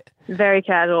 Got it. Very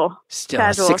casual. Still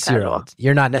casual, a 6-year-old. Casual.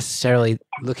 You're not necessarily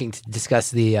looking to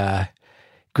discuss the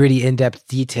gritty, in-depth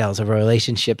details of a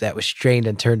relationship that was strained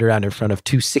and turned around in front of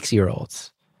 2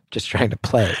 6-year-olds just trying to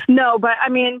play. No, but I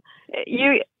mean,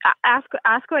 you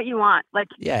ask what you want. Like,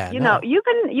 you know,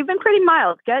 you've been pretty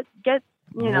mild. Get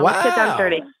wow. Get down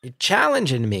dirty. You're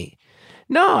challenging me.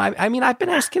 No, I mean, I've been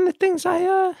asking the things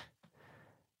I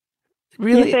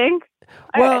really. You think?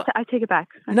 Well, I take it back.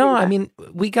 I mean,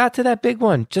 we got to that big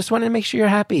one. Just wanted to make sure you're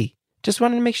happy.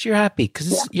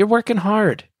 Because you're working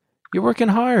hard.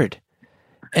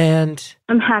 And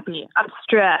I'm happy. I'm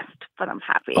stressed, but I'm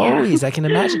happy. Always, I can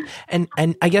imagine. And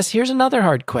I guess here's another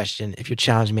hard question. If you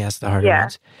challenge me, ask the harder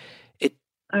ones.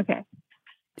 Okay.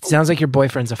 It sounds like your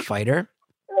boyfriend's a fighter.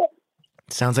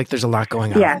 It sounds like there's a lot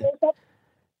going on. Yeah.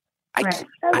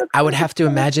 I would have to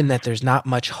imagine that there's not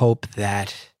much hope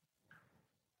that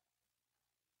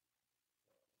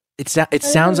it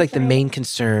sounds like the main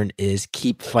concern is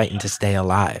keep fighting to stay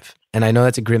alive. And I know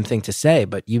that's a grim thing to say,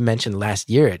 but you mentioned last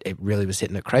year it really was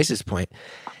hitting a crisis point.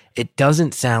 It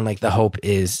doesn't sound like the hope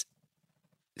is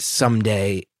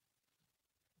someday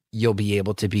you'll be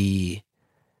able to be,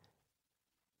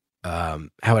 how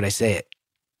would I say it?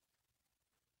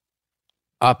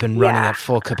 Up and running at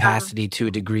full capacity to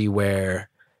a degree where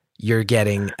you're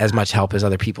getting as much help as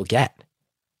other people get.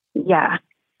 Yeah.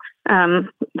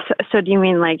 So do you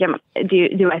mean like,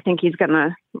 do I think he's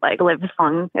gonna like live as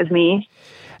long as me?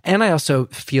 And I also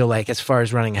feel like, as far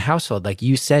as running a household, like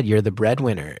you said, you're the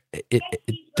breadwinner. It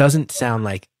doesn't sound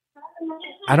like,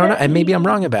 I don't know, and maybe I'm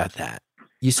wrong about that.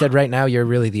 You said right now you're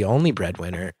really the only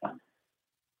breadwinner,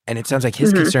 and it sounds like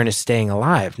his concern is staying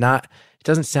alive. It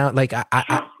doesn't sound like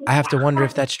I have to wonder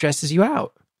if that stresses you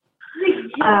out.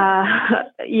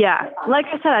 Yeah. Like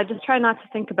I said, I just try not to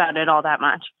think about it all that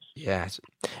much. Yes.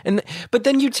 But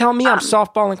then you tell me I'm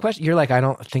softballing questions. You're like, I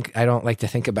don't like to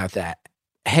think about that.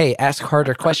 Hey, ask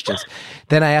harder questions.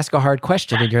 Then I ask a hard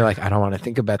question and you're like, I don't want to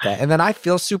think about that. And then I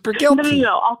feel super guilty.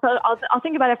 No. Also, I'll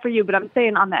think about it for you, but I'm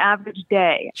saying on the average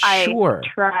day, sure. I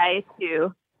try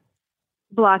to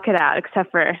block it out, except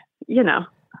for,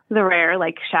 the rare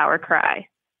like shower cry.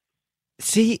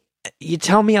 See, you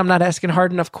tell me I'm not asking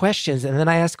hard enough questions, and then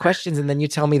I ask questions, and then you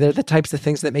tell me they're the types of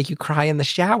things that make you cry in the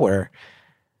shower.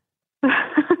 I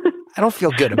don't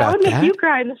feel good about that. That would make you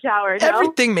cry in the shower. No?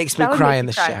 Everything makes me cry in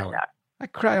the shower. I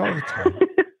cry all the time.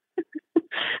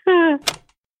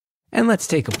 And let's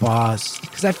take a pause,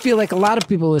 because I feel like a lot of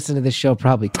people listen to this show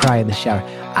probably cry in the shower.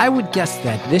 I would guess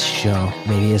that this show,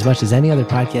 maybe as much as any other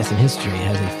podcast in history,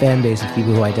 has a fan base of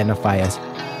people who identify as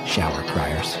shower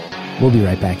criers. We'll be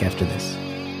right back after this.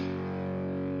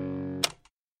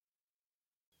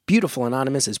 Beautiful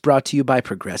Anonymous is brought to you by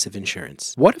Progressive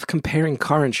Insurance. What if comparing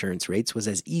car insurance rates was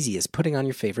as easy as putting on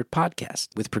your favorite podcast?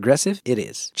 With Progressive, it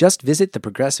is. Just visit the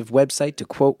Progressive website to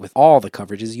quote with all the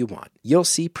coverages you want. You'll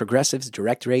see Progressive's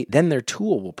direct rate, then their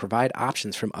tool will provide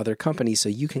options from other companies so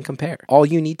you can compare. All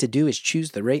you need to do is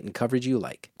choose the rate and coverage you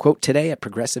like. Quote today at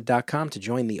Progressive.com to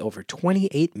join the over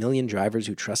 28 million drivers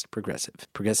who trust Progressive.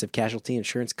 Progressive Casualty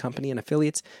Insurance Company and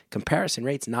Affiliates. Comparison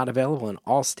rates not available in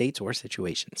all states or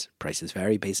situations. Prices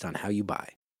vary based on how you buy.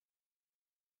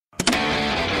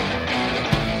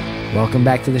 Welcome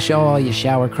back to the show, all you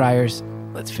shower criers.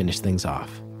 Let's finish things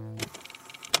off.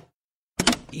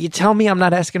 You tell me I'm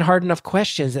not asking hard enough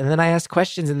questions, and then I ask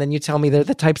questions, and then you tell me they're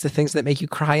the types of things that make you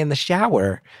cry in the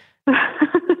shower. I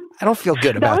don't feel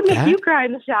good about that. That would make you cry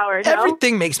in the shower. No?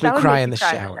 Everything makes me cry in the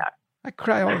shower. I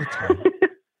cry all the time.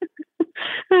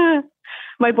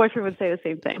 My boyfriend would say the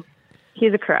same thing.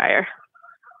 He's a crier.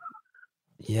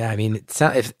 Yeah, I mean,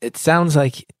 it sounds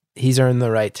like he's earned the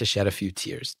right to shed a few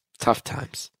tears. Tough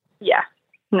times. Yeah.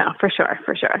 No, for sure,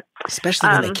 for sure. Especially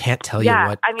when they can't tell you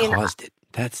what caused it.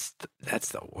 That's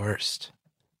the worst.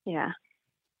 Yeah.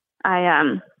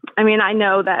 I mean, I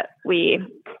know that we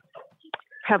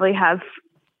probably have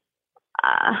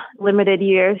limited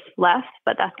years left,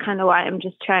 but that's kind of why I'm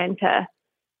just trying to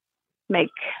make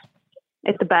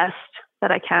it the best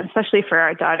that I can, especially for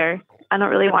our daughter. I don't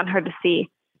really want her to see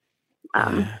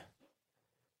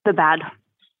the bad,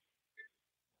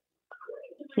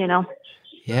 you know?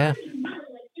 Yeah.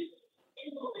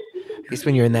 I guess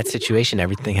when you're in that situation,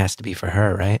 everything has to be for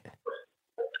her, right?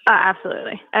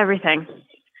 Absolutely. Everything.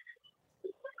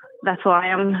 That's why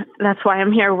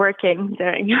I'm here working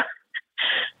during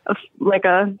like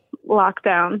a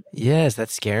lockdown. Yeah, is that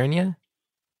scaring you?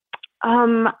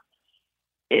 You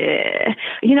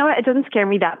know what? It doesn't scare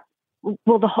me that.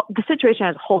 Well, the situation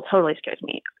as a whole totally scares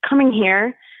me. Coming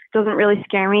here doesn't really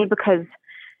scare me because,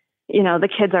 you know, the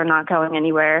kids are not going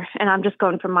anywhere, and I'm just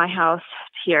going from my house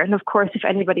to here. And of course, if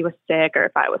anybody was sick or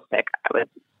if I was sick, I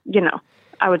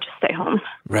would just stay home.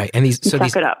 Right. And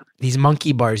suck it up. These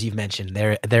monkey bars you've mentioned,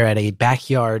 they're at a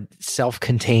backyard,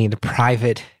 self-contained,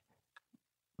 private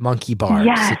monkey bar.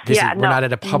 Yes, So we're not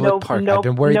at a public park. I've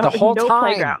been worried the whole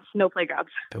time. No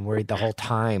playgrounds. Been worried the whole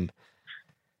time.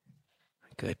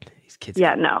 Good. These kids.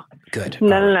 Yeah, no. Good.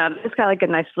 No. It's got like a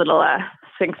nice little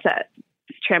swing set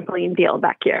trampoline deal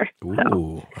back here.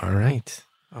 Ooh, all right.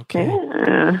 Okay.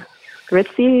 Yeah.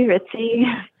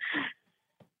 Ritzy.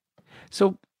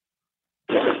 So,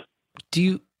 do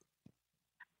you...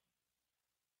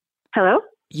 Hello?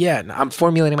 Yeah, I'm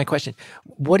formulating my question.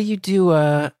 What do you do,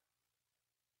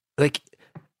 like,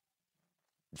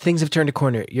 things have turned a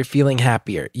corner. You're feeling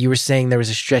happier. You were saying there was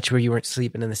a stretch where you weren't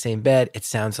sleeping in the same bed. It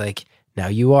sounds like now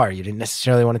you are. You didn't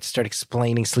necessarily want to start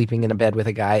explaining sleeping in a bed with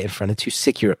a guy in front of two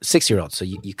six-year-olds, so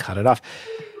you cut it off.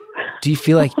 Do you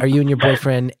feel like, are you and your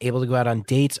boyfriend able to go out on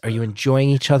dates? Are you enjoying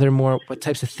each other more? What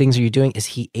types of things are you doing? Is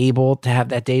he able to have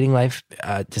that dating life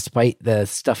despite the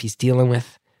stuff he's dealing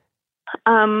with?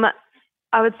 I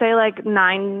would say like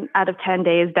 9 out of 10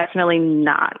 days, definitely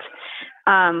not.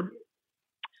 I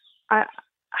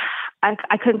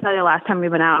couldn't tell you the last time we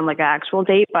went out on like an actual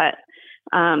date, but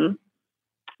a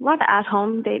lot of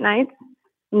at-home date nights,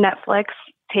 Netflix,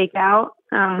 takeout.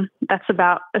 That's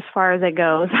about as far as it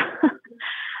goes.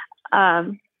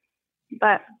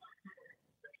 But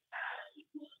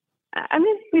I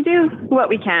mean, we do what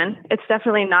we can. It's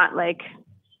definitely not like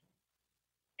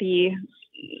the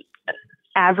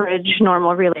average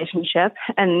normal relationship,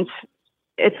 and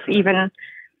it's even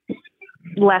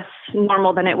less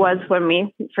normal than it was when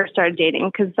we first started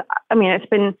dating. Because I mean, it's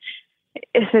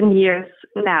been years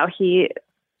now. He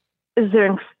is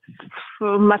doing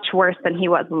much worse than he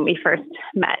was when we first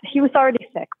met. He was already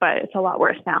sick, but it's a lot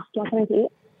worse now. Do you want to eat?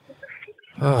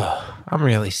 Oh, I'm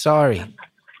really sorry.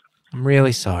 I'm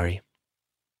really sorry.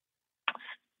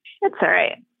 It's all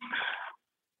right.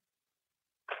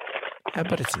 Yeah,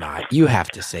 but it's not. You have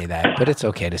to say that, but it's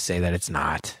okay to say that it's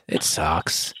not. It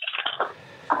sucks.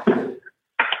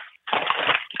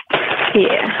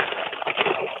 Yeah.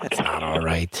 That's not all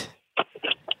right.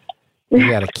 You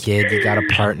got a kid, you got a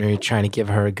partner, you're trying to give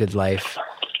her a good life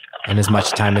and as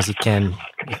much time as you can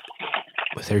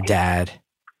with her dad.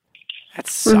 That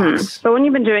sucks. Mm-hmm. But when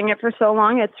you've been doing it for so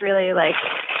long, it's really like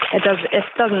it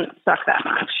doesn't suck that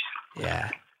much. Yeah.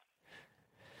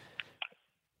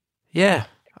 Yeah,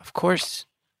 of course.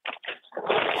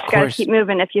 Gotta keep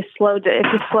moving. If you slow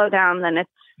down, then it's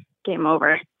game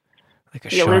over. Like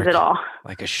a You'll shark. lose it all.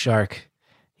 Like a shark.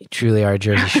 You truly are a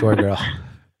Jersey Shore girl.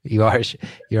 You are.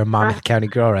 You're a Monmouth County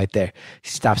girl right there. You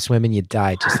stop swimming, you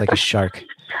die, just like a shark.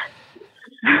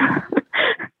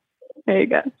 There you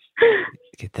go.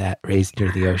 Get that, raised near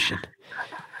the ocean.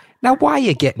 Now, why are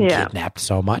you getting kidnapped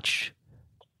so much?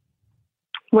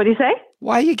 What do you say?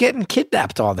 Why are you getting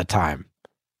kidnapped all the time?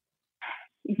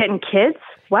 Getting kids?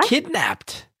 What?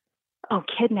 Kidnapped. Oh,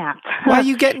 kidnapped. Why are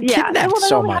you getting kidnapped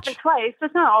so much? Happened twice,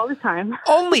 but not all the time.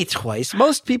 Only twice.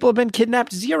 Most people have been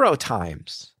kidnapped 0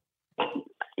 times.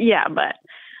 Yeah, but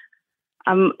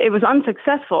it was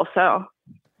unsuccessful, so.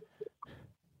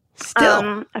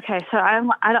 Still. Okay, so I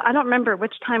don't remember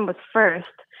which time was first.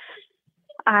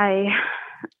 All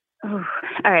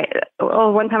right.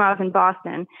 Well, one time I was in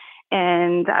Boston,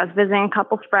 and I was visiting a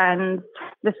couple friends.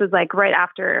 This was like right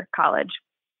after college.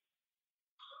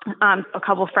 A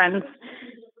couple friends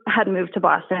had moved to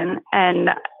Boston, and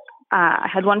I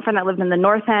had one friend that lived in the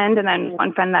North End, and then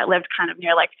one friend that lived kind of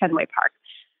near like Fenway Park.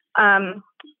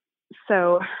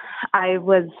 So I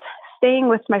was staying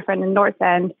with my friend in North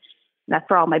End. That's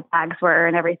where all my bags were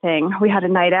and everything. We had a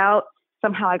night out.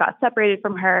 Somehow I got separated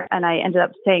from her, and I ended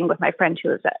up staying with my friend who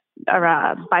was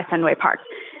by Fenway Park.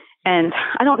 And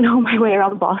I don't know my way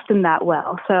around Boston that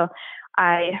well. So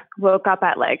I woke up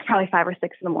at like probably 5 or 6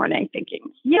 in the morning thinking,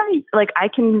 yeah, like I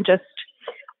can just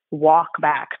walk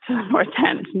back to the North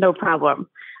End, no problem.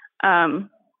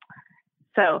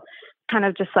 So kind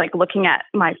of just like looking at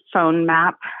my phone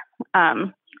map.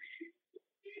 And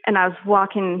I was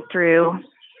walking through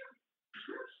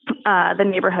the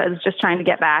neighborhoods just trying to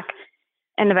get back.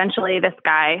 And eventually this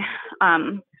guy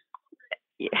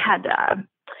had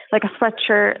like a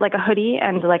sweatshirt, like a hoodie,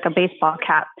 and like a baseball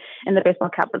cap. And the baseball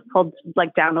cap was pulled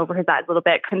like down over his eyes a little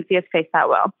bit. Couldn't see his face that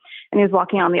well. And he was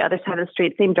walking on the other side of the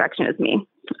street, same direction as me.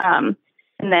 And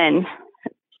then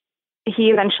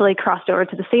he eventually crossed over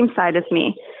to the same side as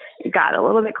me, got a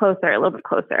little bit closer.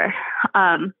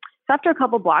 So after a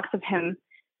couple blocks of him,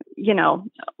 you know,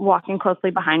 walking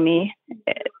closely behind me,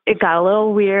 it got a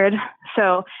little weird.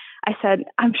 So I said,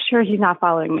 I'm sure he's not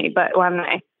following me, but why don't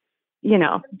I, you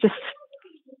know, just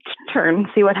turn,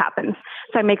 see what happens.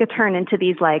 So I make a turn into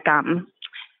these like,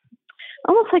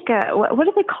 almost like what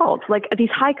are they called? Like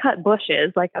these high cut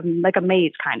bushes, like a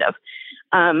maze kind of.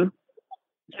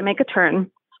 So I make a turn.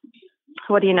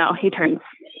 What do you know? He turns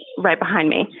right behind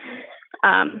me.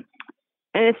 And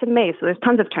it's a maze, so there's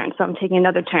tons of turns. So I'm taking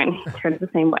another turn. He turns the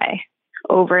same way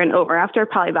over and over. After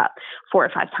probably about 4 or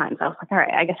 5 times, I was like, all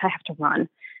right, I guess I have to run.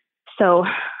 So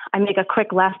I make a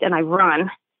quick left and I run.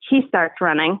 He starts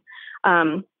running.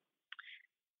 You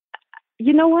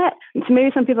know what? So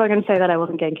maybe some people are going to say that I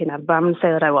wasn't getting kidnapped, but I'm going to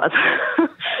say that I was.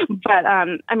 But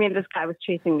I mean, this guy was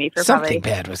chasing me for something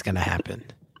bad was going to happen.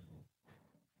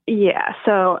 Yeah.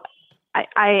 So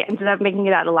I ended up making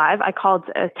it out alive. I called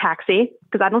a taxi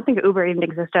because I don't think Uber even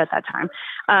existed at that time.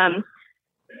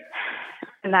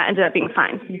 And that ended up being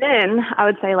fine. Then I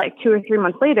would say like 2 or 3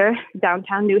 months later,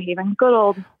 downtown New Haven, good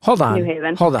old New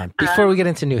Haven. Hold on. Before we get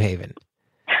into New Haven.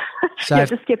 So yeah,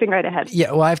 just skipping right ahead.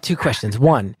 Yeah. Well, I have 2 questions.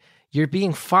 One, you're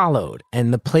being followed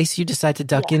and the place you decide to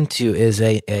duck into is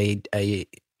a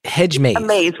hedge maze. A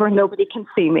maze where nobody can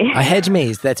see me. A hedge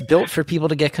maze that's built for people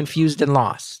to get confused and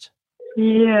lost.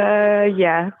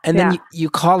 Yeah. And then you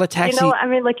call a taxi. You know, I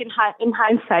mean, like in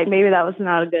hindsight, maybe that was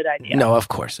not a good idea. No, of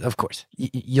course.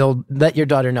 You'll let your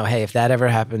daughter know, hey, if that ever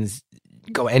happens,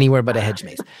 go anywhere but a hedge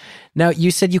maze. Now, you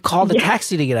said you called a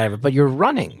taxi to get out of it, but you're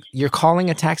running. You're calling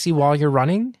a taxi while you're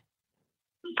running?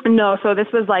 No, so this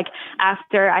was like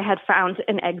after I had found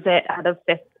an exit out of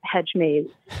this hedge maze.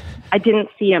 I didn't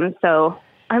see him, so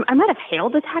I might have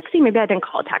hailed a taxi. Maybe I didn't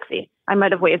call a taxi. I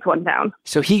might have waved one down.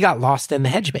 So he got lost in the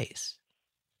hedge maze.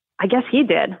 I guess he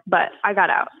did, but I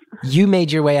got out. You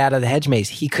made your way out of the hedge maze.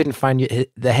 He couldn't find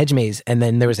the hedge maze, and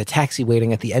then there was a taxi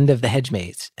waiting at the end of the hedge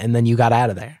maze, and then you got out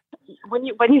of there. When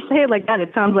you say it like that,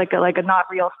 it sounds like a not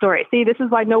real story. See, this is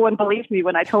why no one believed me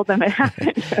when I told them it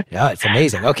happened. Yeah, it's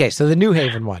amazing. Okay, so the New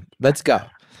Haven one. Let's go.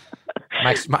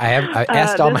 I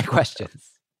asked all my questions.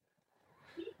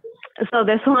 So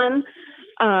this one,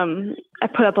 I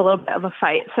put up a little bit of a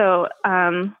fight. So,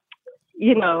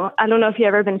 you know, I don't know if you've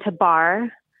ever been to Bar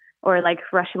or like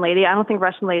Russian Lady. I don't think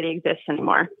Russian Lady exists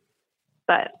anymore.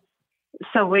 But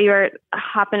so we were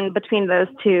hopping between those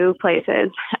 2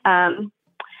 places.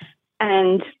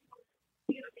 And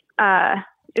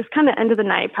it's kind of end of the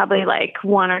night, probably like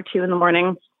 1 or 2 in the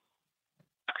morning.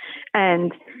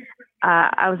 And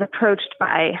I was approached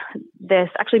by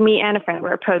actually me and a friend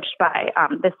were approached by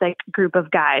this like group of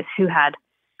guys who had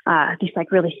these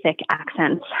like really thick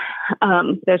accents.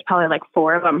 There's probably like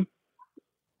 4 of them.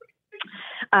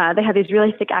 They had these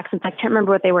really thick accents. I can't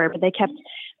remember what they were, but they kept,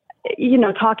 you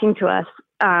know, talking to us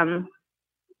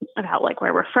about like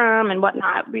where we're from and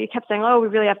whatnot. We kept saying, oh, we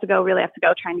really have to go,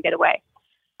 trying to get away.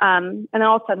 And then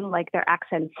all of a sudden, like their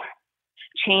accents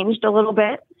changed a little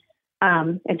bit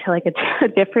into like a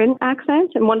different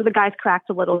accent. And one of the guys cracked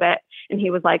a little bit and he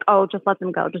was like, oh, just let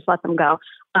them go.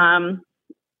 And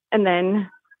then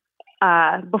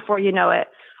before you know it,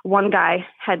 one guy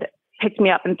had picked me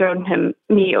up and thrown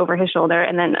me over his shoulder.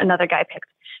 And then another guy picked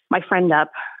my friend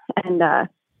up. And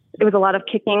it was a lot of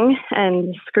kicking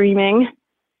and screaming.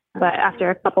 But after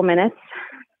a couple minutes,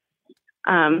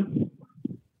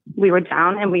 we were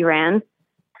down and we ran.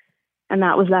 And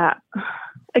that was that.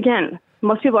 Again,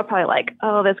 most people are probably like,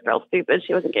 oh, this girl's stupid.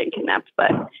 She wasn't getting kidnapped.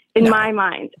 But in my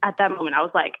mind, at that moment, I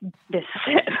was like, this is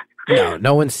it.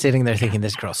 No one's sitting there thinking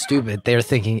this girl's stupid. They're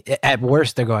thinking, at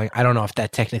worst, they're going, I don't know if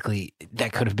that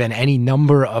could have been any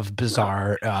number of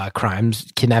bizarre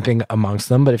crimes, kidnapping amongst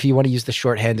them. But if you want to use the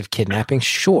shorthand of kidnapping,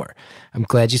 sure. I'm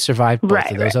glad you survived both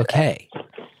of those. Okay.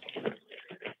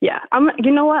 Yeah.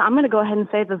 You know what? I'm going to go ahead and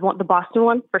say the Boston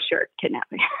one for sure.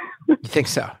 Kidnapping. You think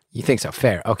so?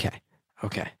 Fair. Okay.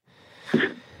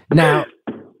 Now,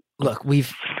 look,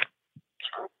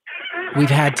 we've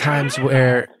had times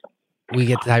where we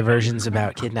get diversions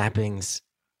about kidnappings,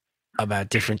 about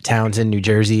different towns in New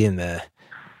Jersey and the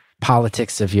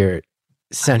politics of your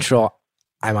central,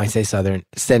 I might say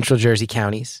central Jersey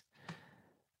counties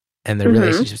and their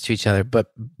relationships to each other.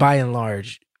 But by and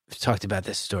large, we've talked about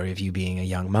this story of you being a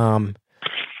young mom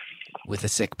with a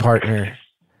sick partner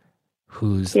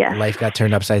whose life got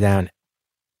turned upside down.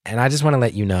 And I just want to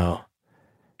let you know,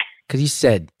 because you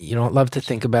said you don't love to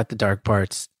think about the dark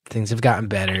parts. Things have gotten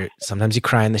better. Sometimes you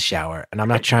cry in the shower. And I'm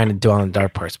not trying to dwell on the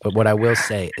dark parts, but what I will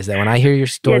say is that when I hear your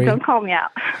story... Yeah, don't call me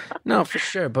out. No, for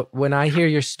sure. But when I hear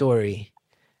your story,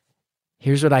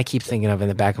 here's what I keep thinking of in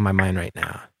the back of my mind right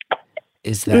now,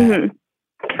 is that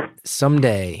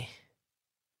someday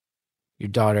your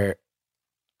daughter,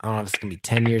 I don't know if it's going to be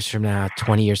 10 years from now,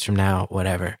 20 years from now,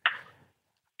 whatever,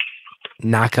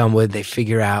 knock on wood, they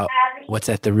figure out what's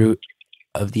at the root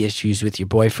of the issues with your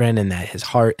boyfriend and that his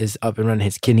heart is up and running,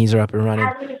 his kidneys are up and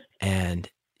running, and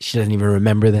she doesn't even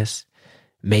remember this.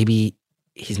 Maybe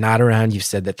he's not around. You've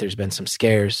said that there's been some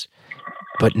scares,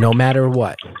 but no matter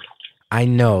what, I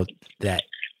know that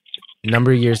a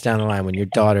number of years down the line, when your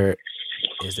daughter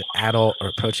is an adult or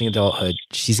approaching adulthood,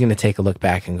 she's going to take a look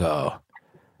back and go,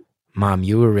 Mom,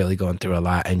 you were really going through a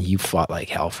lot and you fought like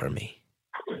hell for me.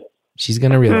 She's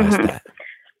going to realize that.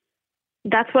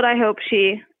 That's what I hope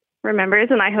she remembers,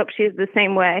 and I hope she's the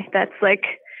same way. That's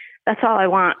all I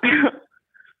want.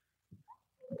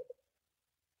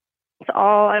 That's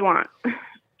all I want.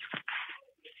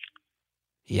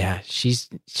 Yeah, she's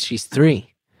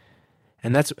 3.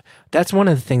 And that's one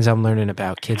of the things I'm learning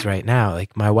about kids right now.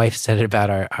 Like my wife said it about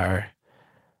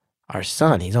our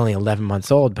son. He's only 11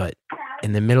 months old, but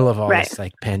in the middle of all this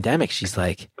like pandemic, she's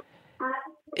like,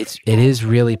 it is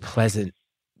really pleasant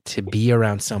to be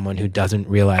around someone who doesn't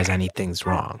realize anything's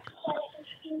wrong.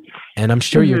 And I'm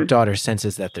sure your daughter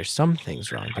senses that there's some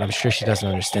things wrong, but I'm sure she doesn't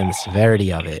understand the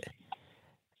severity of it.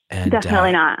 And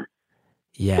definitely not.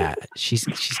 Yeah, she's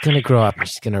going to grow up and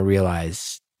she's going to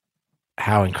realize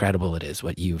how incredible it is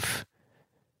what you've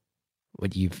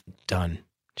done.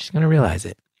 She's going to realize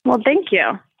it. Well, thank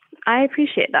you. I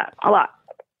appreciate that a lot.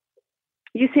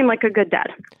 You seem like a good dad.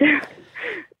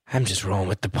 I'm just rolling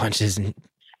with the punches. And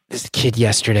this kid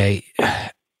yesterday.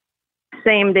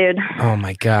 Same, dude. Oh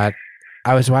my God.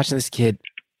 I was watching this kid.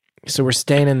 So we're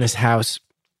staying in this house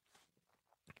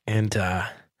and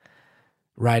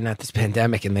riding out this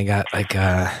pandemic, and they got like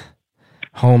a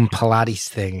home Pilates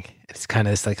thing. It's kind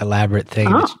of this like elaborate thing.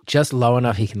 It's just low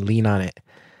enough he can lean on it.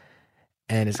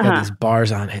 And it's got these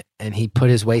bars on it. And he put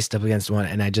his waist up against one,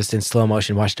 and I just in slow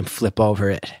motion watched him flip over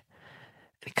it.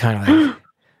 He kind of like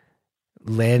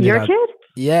landed Your kid?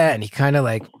 Yeah, and he kind of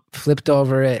like flipped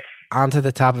over it onto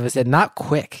the top of his head. Not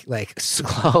quick, like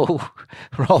slow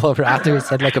roll over onto his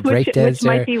head like a break dancer.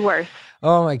 Which might be worse.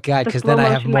 Oh my God, because then I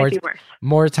have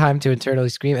more time to internally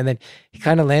scream. And then he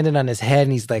kind of landed on his head,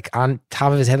 and he's like on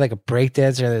top of his head like a break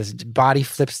dancer, and his body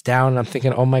flips down, and I'm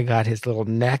thinking, oh my God, his little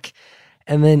neck.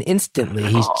 And then instantly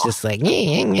he's just like,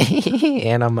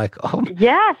 and I'm like, oh.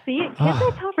 Yeah, see, kids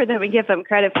are tougher than we give them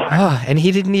credit for. And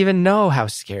he didn't even know how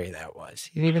scary that was.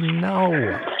 He didn't even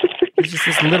know. He's just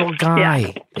this little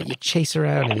guy that you chase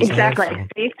around. And exactly.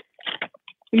 See?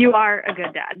 You are a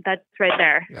good dad. That's right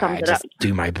there. I just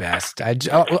do my best.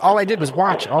 All I did was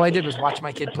watch. All I did was watch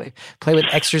my kid play with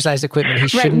exercise equipment he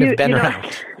shouldn't have been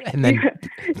around. And then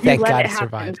thank God he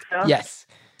survived. So.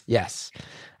 Yes.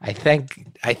 I thanked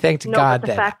God but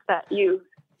the fact that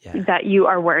you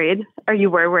are worried, or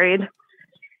you were worried.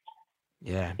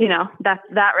 Yeah. You know, that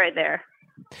right there.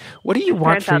 What do you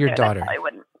want for your daughter?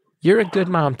 You're a good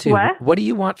mom too. What do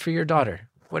you want for your daughter?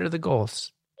 What are the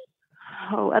goals?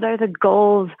 Oh, what are the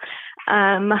goals?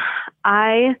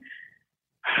 I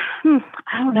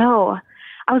don't know.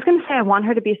 I was going to say I want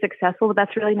her to be successful, but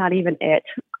that's really not even it.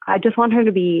 I just want her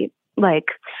to be like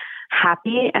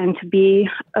happy and to be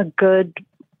a good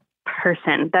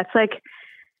person. That's like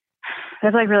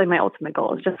really my ultimate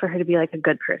goal, is just for her to be like a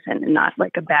good person and not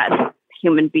like a bad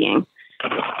human being.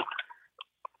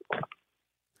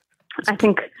 I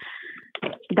think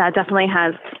that definitely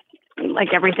has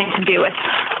like everything to do with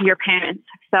your parents.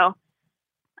 So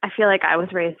I feel like I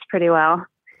was raised pretty well,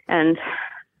 and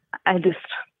I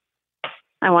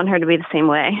want her to be the same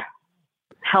way.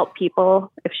 Help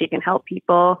people if she can help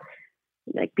people,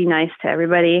 like be nice to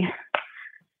everybody.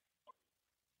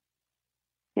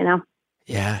 You know?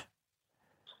 Yeah.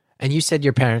 And you said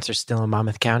your parents are still in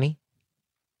Monmouth County?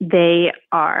 They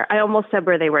are. I almost said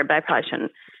where they were, but I probably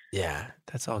shouldn't. Yeah,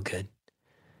 that's all good.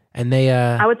 And they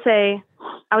I would say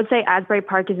Asbury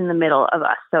Park is in the middle of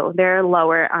us. So they're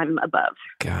lower, I'm above.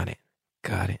 Got it.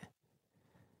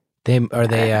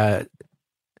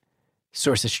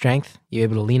 source of strength? You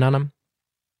able to lean on them?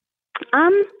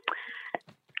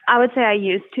 I would say I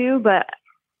used to, but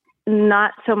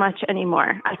not so much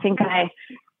anymore. I think I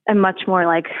am much more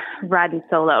like riding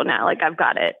solo now. Like I've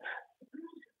got it.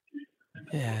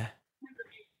 Yeah.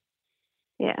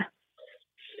 Yeah.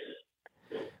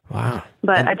 Wow.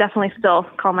 But I definitely still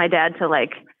call my dad to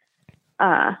like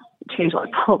change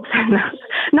light bulbs.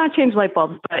 Not change light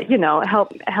bulbs, but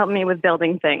help me with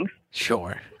building things.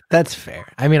 Sure. That's fair.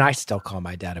 I mean, I still call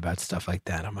my dad about stuff like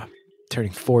that. I'm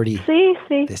turning 40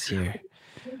 See? this year.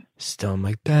 Still, I'm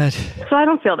like, Dad. So I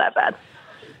don't feel that bad.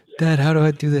 Dad, how do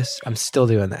I do this? I'm still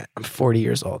doing that. I'm 40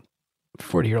 years old.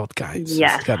 40-year-old guy. So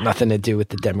yes. It's got nothing to do with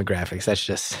the demographics. That's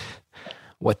just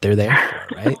what they're there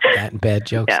for, right? That and bad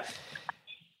jokes. Yeah.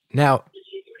 Now.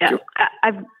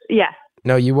 Yeah.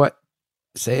 No, you what?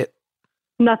 Say it.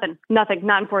 Nothing. Not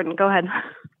important. Go ahead.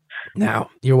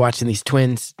 Now, you're watching these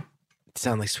twins.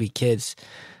 Sound like sweet kids.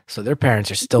 So their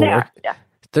parents are still working. Yeah.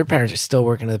 Their parents are still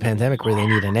working in the pandemic where they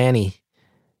need a nanny.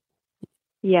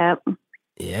 Yeah.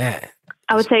 Yeah.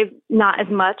 I would say not as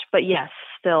much, but yes,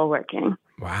 still working.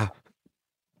 Wow.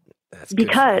 That's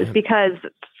because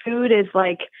food is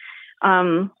like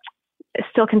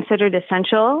still considered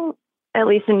essential, at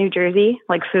least in New Jersey,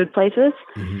 like food places.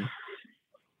 Mm-hmm.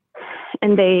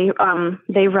 And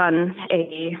they run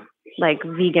a like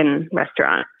vegan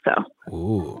restaurant. So.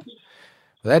 Ooh.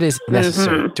 Well, that is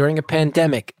necessary. Mm-hmm. During a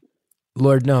pandemic,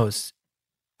 Lord knows,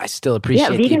 I still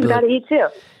appreciate vegans got to eat too.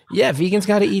 Yeah, vegans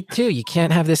got to eat too. You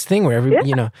can't have this thing where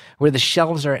where the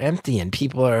shelves are empty and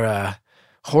people are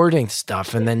hoarding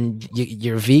stuff, and then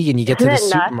you're vegan. You get to the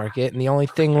supermarket, and the only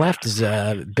thing left is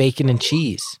bacon and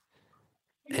cheese.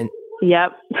 And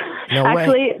yep, no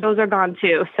actually, way. Those are gone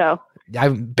too. So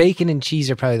bacon and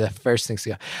cheese are probably the first things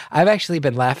to go. I've actually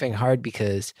been laughing hard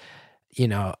because,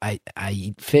 I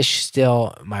eat fish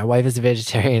still. My wife is a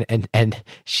vegetarian, and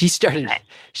she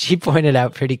pointed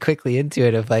out pretty quickly into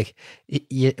it of like,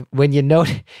 when you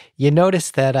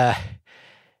notice that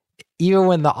even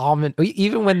when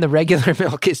the regular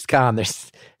milk is gone,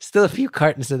 there's still a few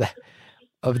cartons of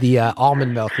the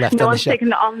almond milk left no on the one's shelf. taking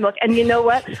the almond milk. And you know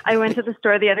what? I went to the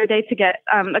store the other day to get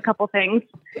a couple things.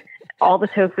 All the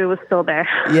tofu was still there.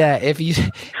 Yeah, if you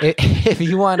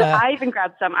want to, I even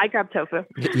grabbed some. I grabbed tofu.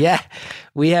 Yeah,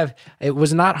 it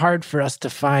was not hard for us to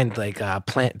find like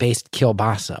plant-based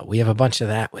kielbasa. We have a bunch of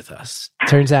that with us.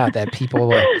 Turns out that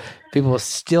people will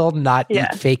still not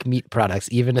eat fake meat products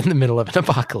even in the middle of an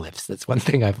apocalypse. That's one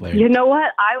thing I've learned. You know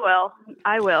what?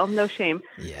 I will. No shame.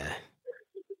 Yeah.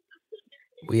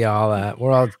 We'll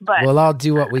all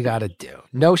do what we got to do.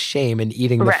 No shame in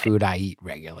eating the food I eat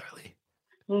regularly.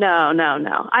 No.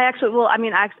 I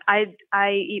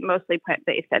eat mostly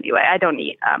plant-based anyway. I don't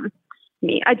eat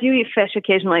meat. I do eat fish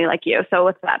occasionally like you. So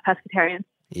what's that, pescatarian?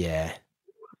 Yeah,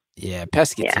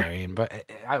 pescatarian. Yeah. But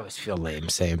I always feel lame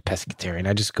saying pescatarian.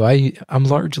 I just go, I'm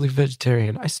largely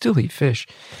vegetarian. I still eat fish.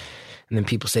 And then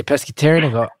people say pescatarian. I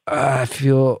go, I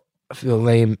feel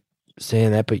lame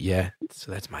saying that, but yeah,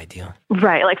 so that's my deal.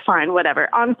 Right, like fine, whatever.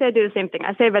 Honestly, I do the same thing.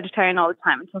 I say vegetarian all the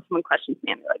time until someone questions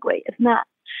me and they're like, wait, isn't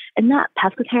that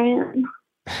pescatarian?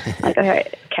 Like,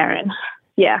 okay, Karen.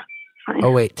 Yeah, fine.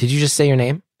 Oh, wait, did you just say your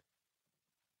name?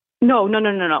 No.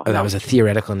 Oh, that was a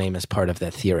theoretical name as part of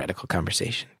that theoretical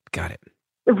conversation. Got it.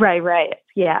 Right.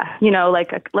 Yeah,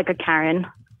 like a Karen.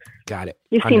 Got it.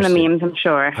 You've seen the memes, I'm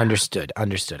sure. Understood.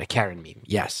 A Karen meme.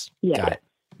 Yes. Yeah. Got it.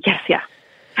 Yes, yeah.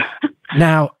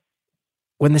 Now,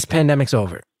 when this pandemic's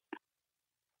over,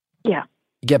 you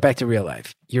get back to real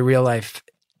life. Your real life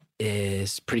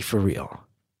is pretty for real.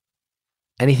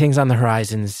 Anything on the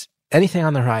horizon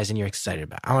you're excited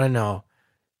about? I want to know,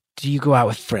 do you go out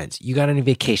with friends? You got any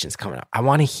vacations coming up? I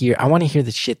want to hear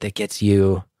the shit that gets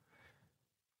you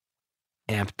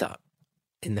amped up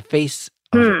in the face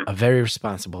of a very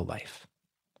responsible life.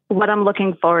 What I'm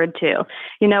looking forward to.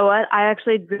 You know what? I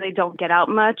actually really don't get out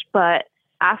much, but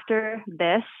after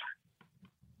this,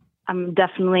 I'm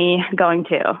definitely going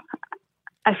to.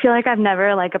 I feel like I've never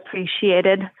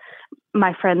appreciated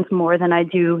my friends more than I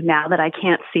do now that I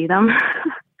can't see them.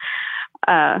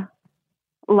 A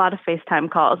lot of FaceTime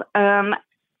calls.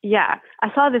 Yeah,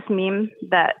 I saw this meme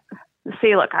that,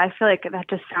 see, look, I feel like that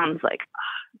just sounds like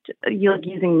you're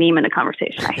using meme in a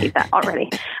conversation. I hate that already.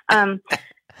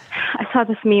 I saw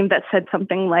this meme that said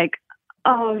something like,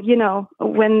 oh,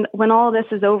 when all this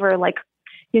is over,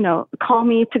 call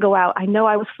me to go out. I know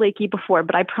I was flaky before,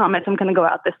 but I promise I'm going to go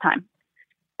out this time.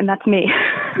 And that's me.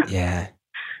 Yeah.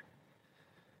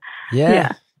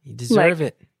 You deserve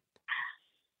it.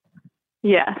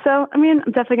 Yeah. So, I'm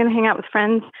definitely going to hang out with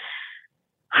friends.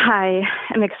 I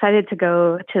am excited to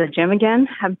go to the gym again.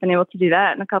 Haven't been able to do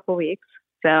that in a couple of weeks.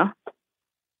 So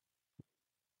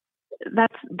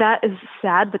that is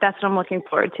sad, but that's what I'm looking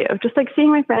forward to. Just like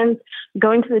seeing my friends,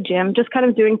 going to the gym, just kind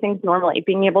of doing things normally,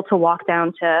 being able to walk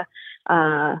down to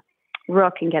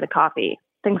Rook and get a coffee,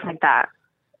 things like that.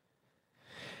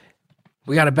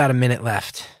 We got about a minute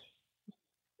left.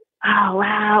 Oh,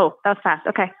 wow. That was fast.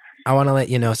 Okay. I want to let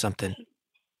you know something.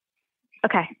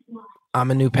 Okay.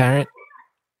 I'm a new parent,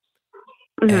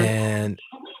 and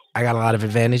I got a lot of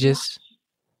advantages.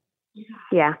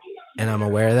 Yeah. And I'm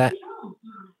aware of that.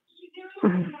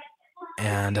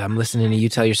 And I'm listening to you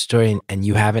tell your story, and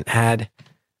you haven't had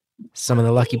some of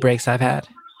the lucky breaks I've had,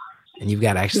 and you've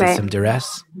got actually some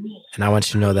duress. And I want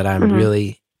you to know that I'm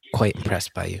really quite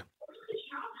impressed by you.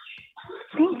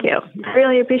 Thank you. I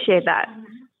really appreciate that.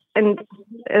 And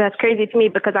that's crazy to me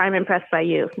because I'm impressed by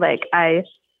you. Like, I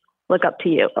look up to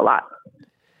you a lot.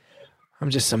 I'm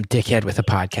just some dickhead with a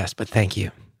podcast, but thank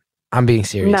you. I'm being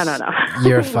serious. No.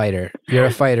 You're a fighter. You're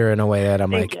a fighter in a way that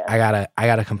I'm Thank like, you. I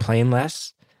gotta complain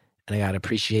less, and I gotta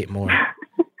appreciate more,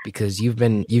 because you've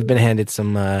been handed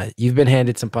some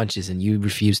punches, and you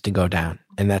refuse to go down,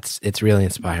 and it's really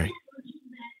inspiring.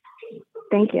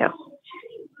 Thank you.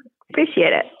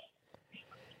 Appreciate it.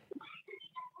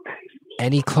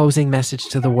 Any closing message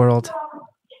to the world,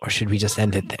 or should we just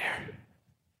end it there?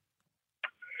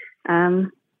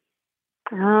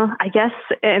 I guess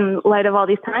in light of all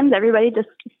these times, everybody just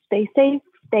stay safe,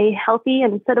 stay healthy,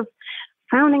 and instead of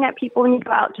frowning at people when you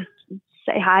go out, just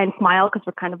say hi and smile, because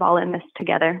we're kind of all in this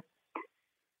together.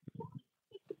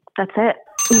 That's it.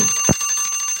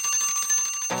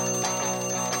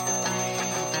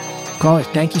 Caller,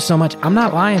 thank you so much. I'm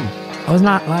not lying. I was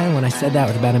not lying when I said that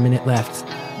with about a minute left.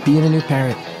 Being a new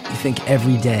parent, you think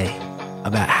every day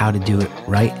about how to do it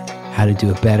right, how to do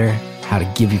it better, how to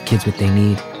give your kids what they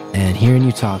need. And hearing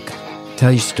you talk,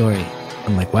 tell your story,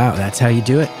 I'm like, wow, that's how you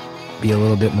do it. Be a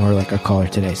little bit more like our caller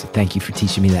today. So thank you for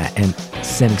teaching me that, and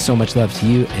sending so much love to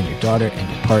you and your daughter and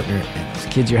your partner and those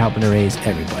kids you're helping to raise.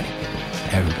 Everybody.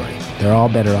 They're all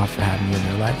better off for having you in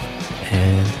their life.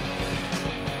 And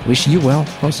wish you well,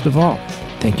 most of all.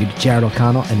 Thank you to Jared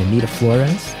O'Connell and Anita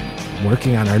Flores,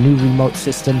 working on our new remote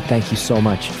system. Thank you so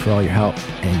much for all your help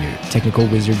and your technical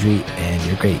wizardry and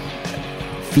your great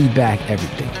feedback,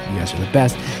 everything. You guys are the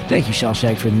best. Thank you,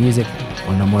 Shellshag, for the music.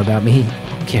 Want to know more about me?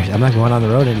 Who cares? I'm not going on the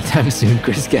road anytime soon.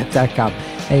 ChrisGett.com.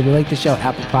 Hey, if you like the show,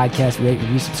 Apple Podcasts, rate,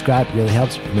 review, subscribe. It really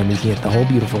helps. Remember, you can get the whole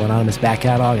Beautiful Anonymous back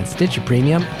catalog and Stitcher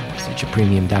Premium.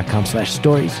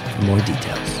 StitcherPremium.com/stories for more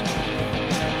details.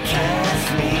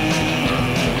 Kiss me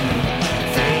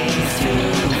face to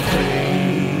face.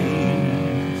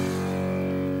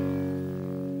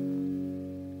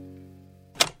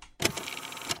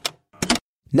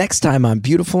 Next time on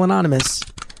Beautiful Anonymous,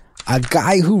 a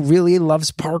guy who really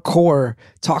loves parkour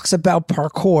talks about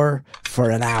parkour for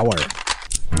an hour.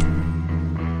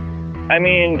 I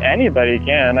mean, anybody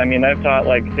can. I mean, I've taught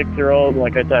like 6-year-old,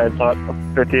 like I said, I taught a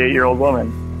 58-year-old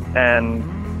woman. And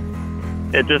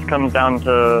it just comes down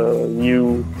to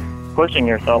you pushing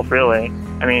yourself, really.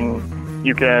 I mean,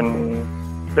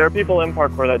 there are people in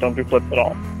parkour that don't do flips at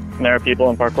all. And there are people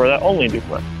in parkour that only do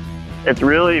flips. It's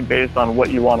really based on what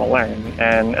you want to learn.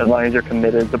 And as long as you're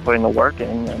committed to putting the work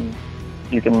in, then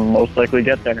you can most likely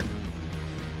get there.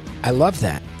 I love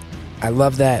that. I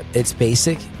love that it's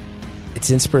basic, it's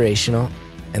inspirational,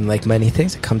 and like many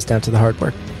things, it comes down to the hard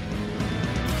work.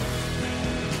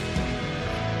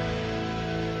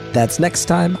 That's next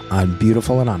time on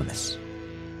Beautiful Anonymous.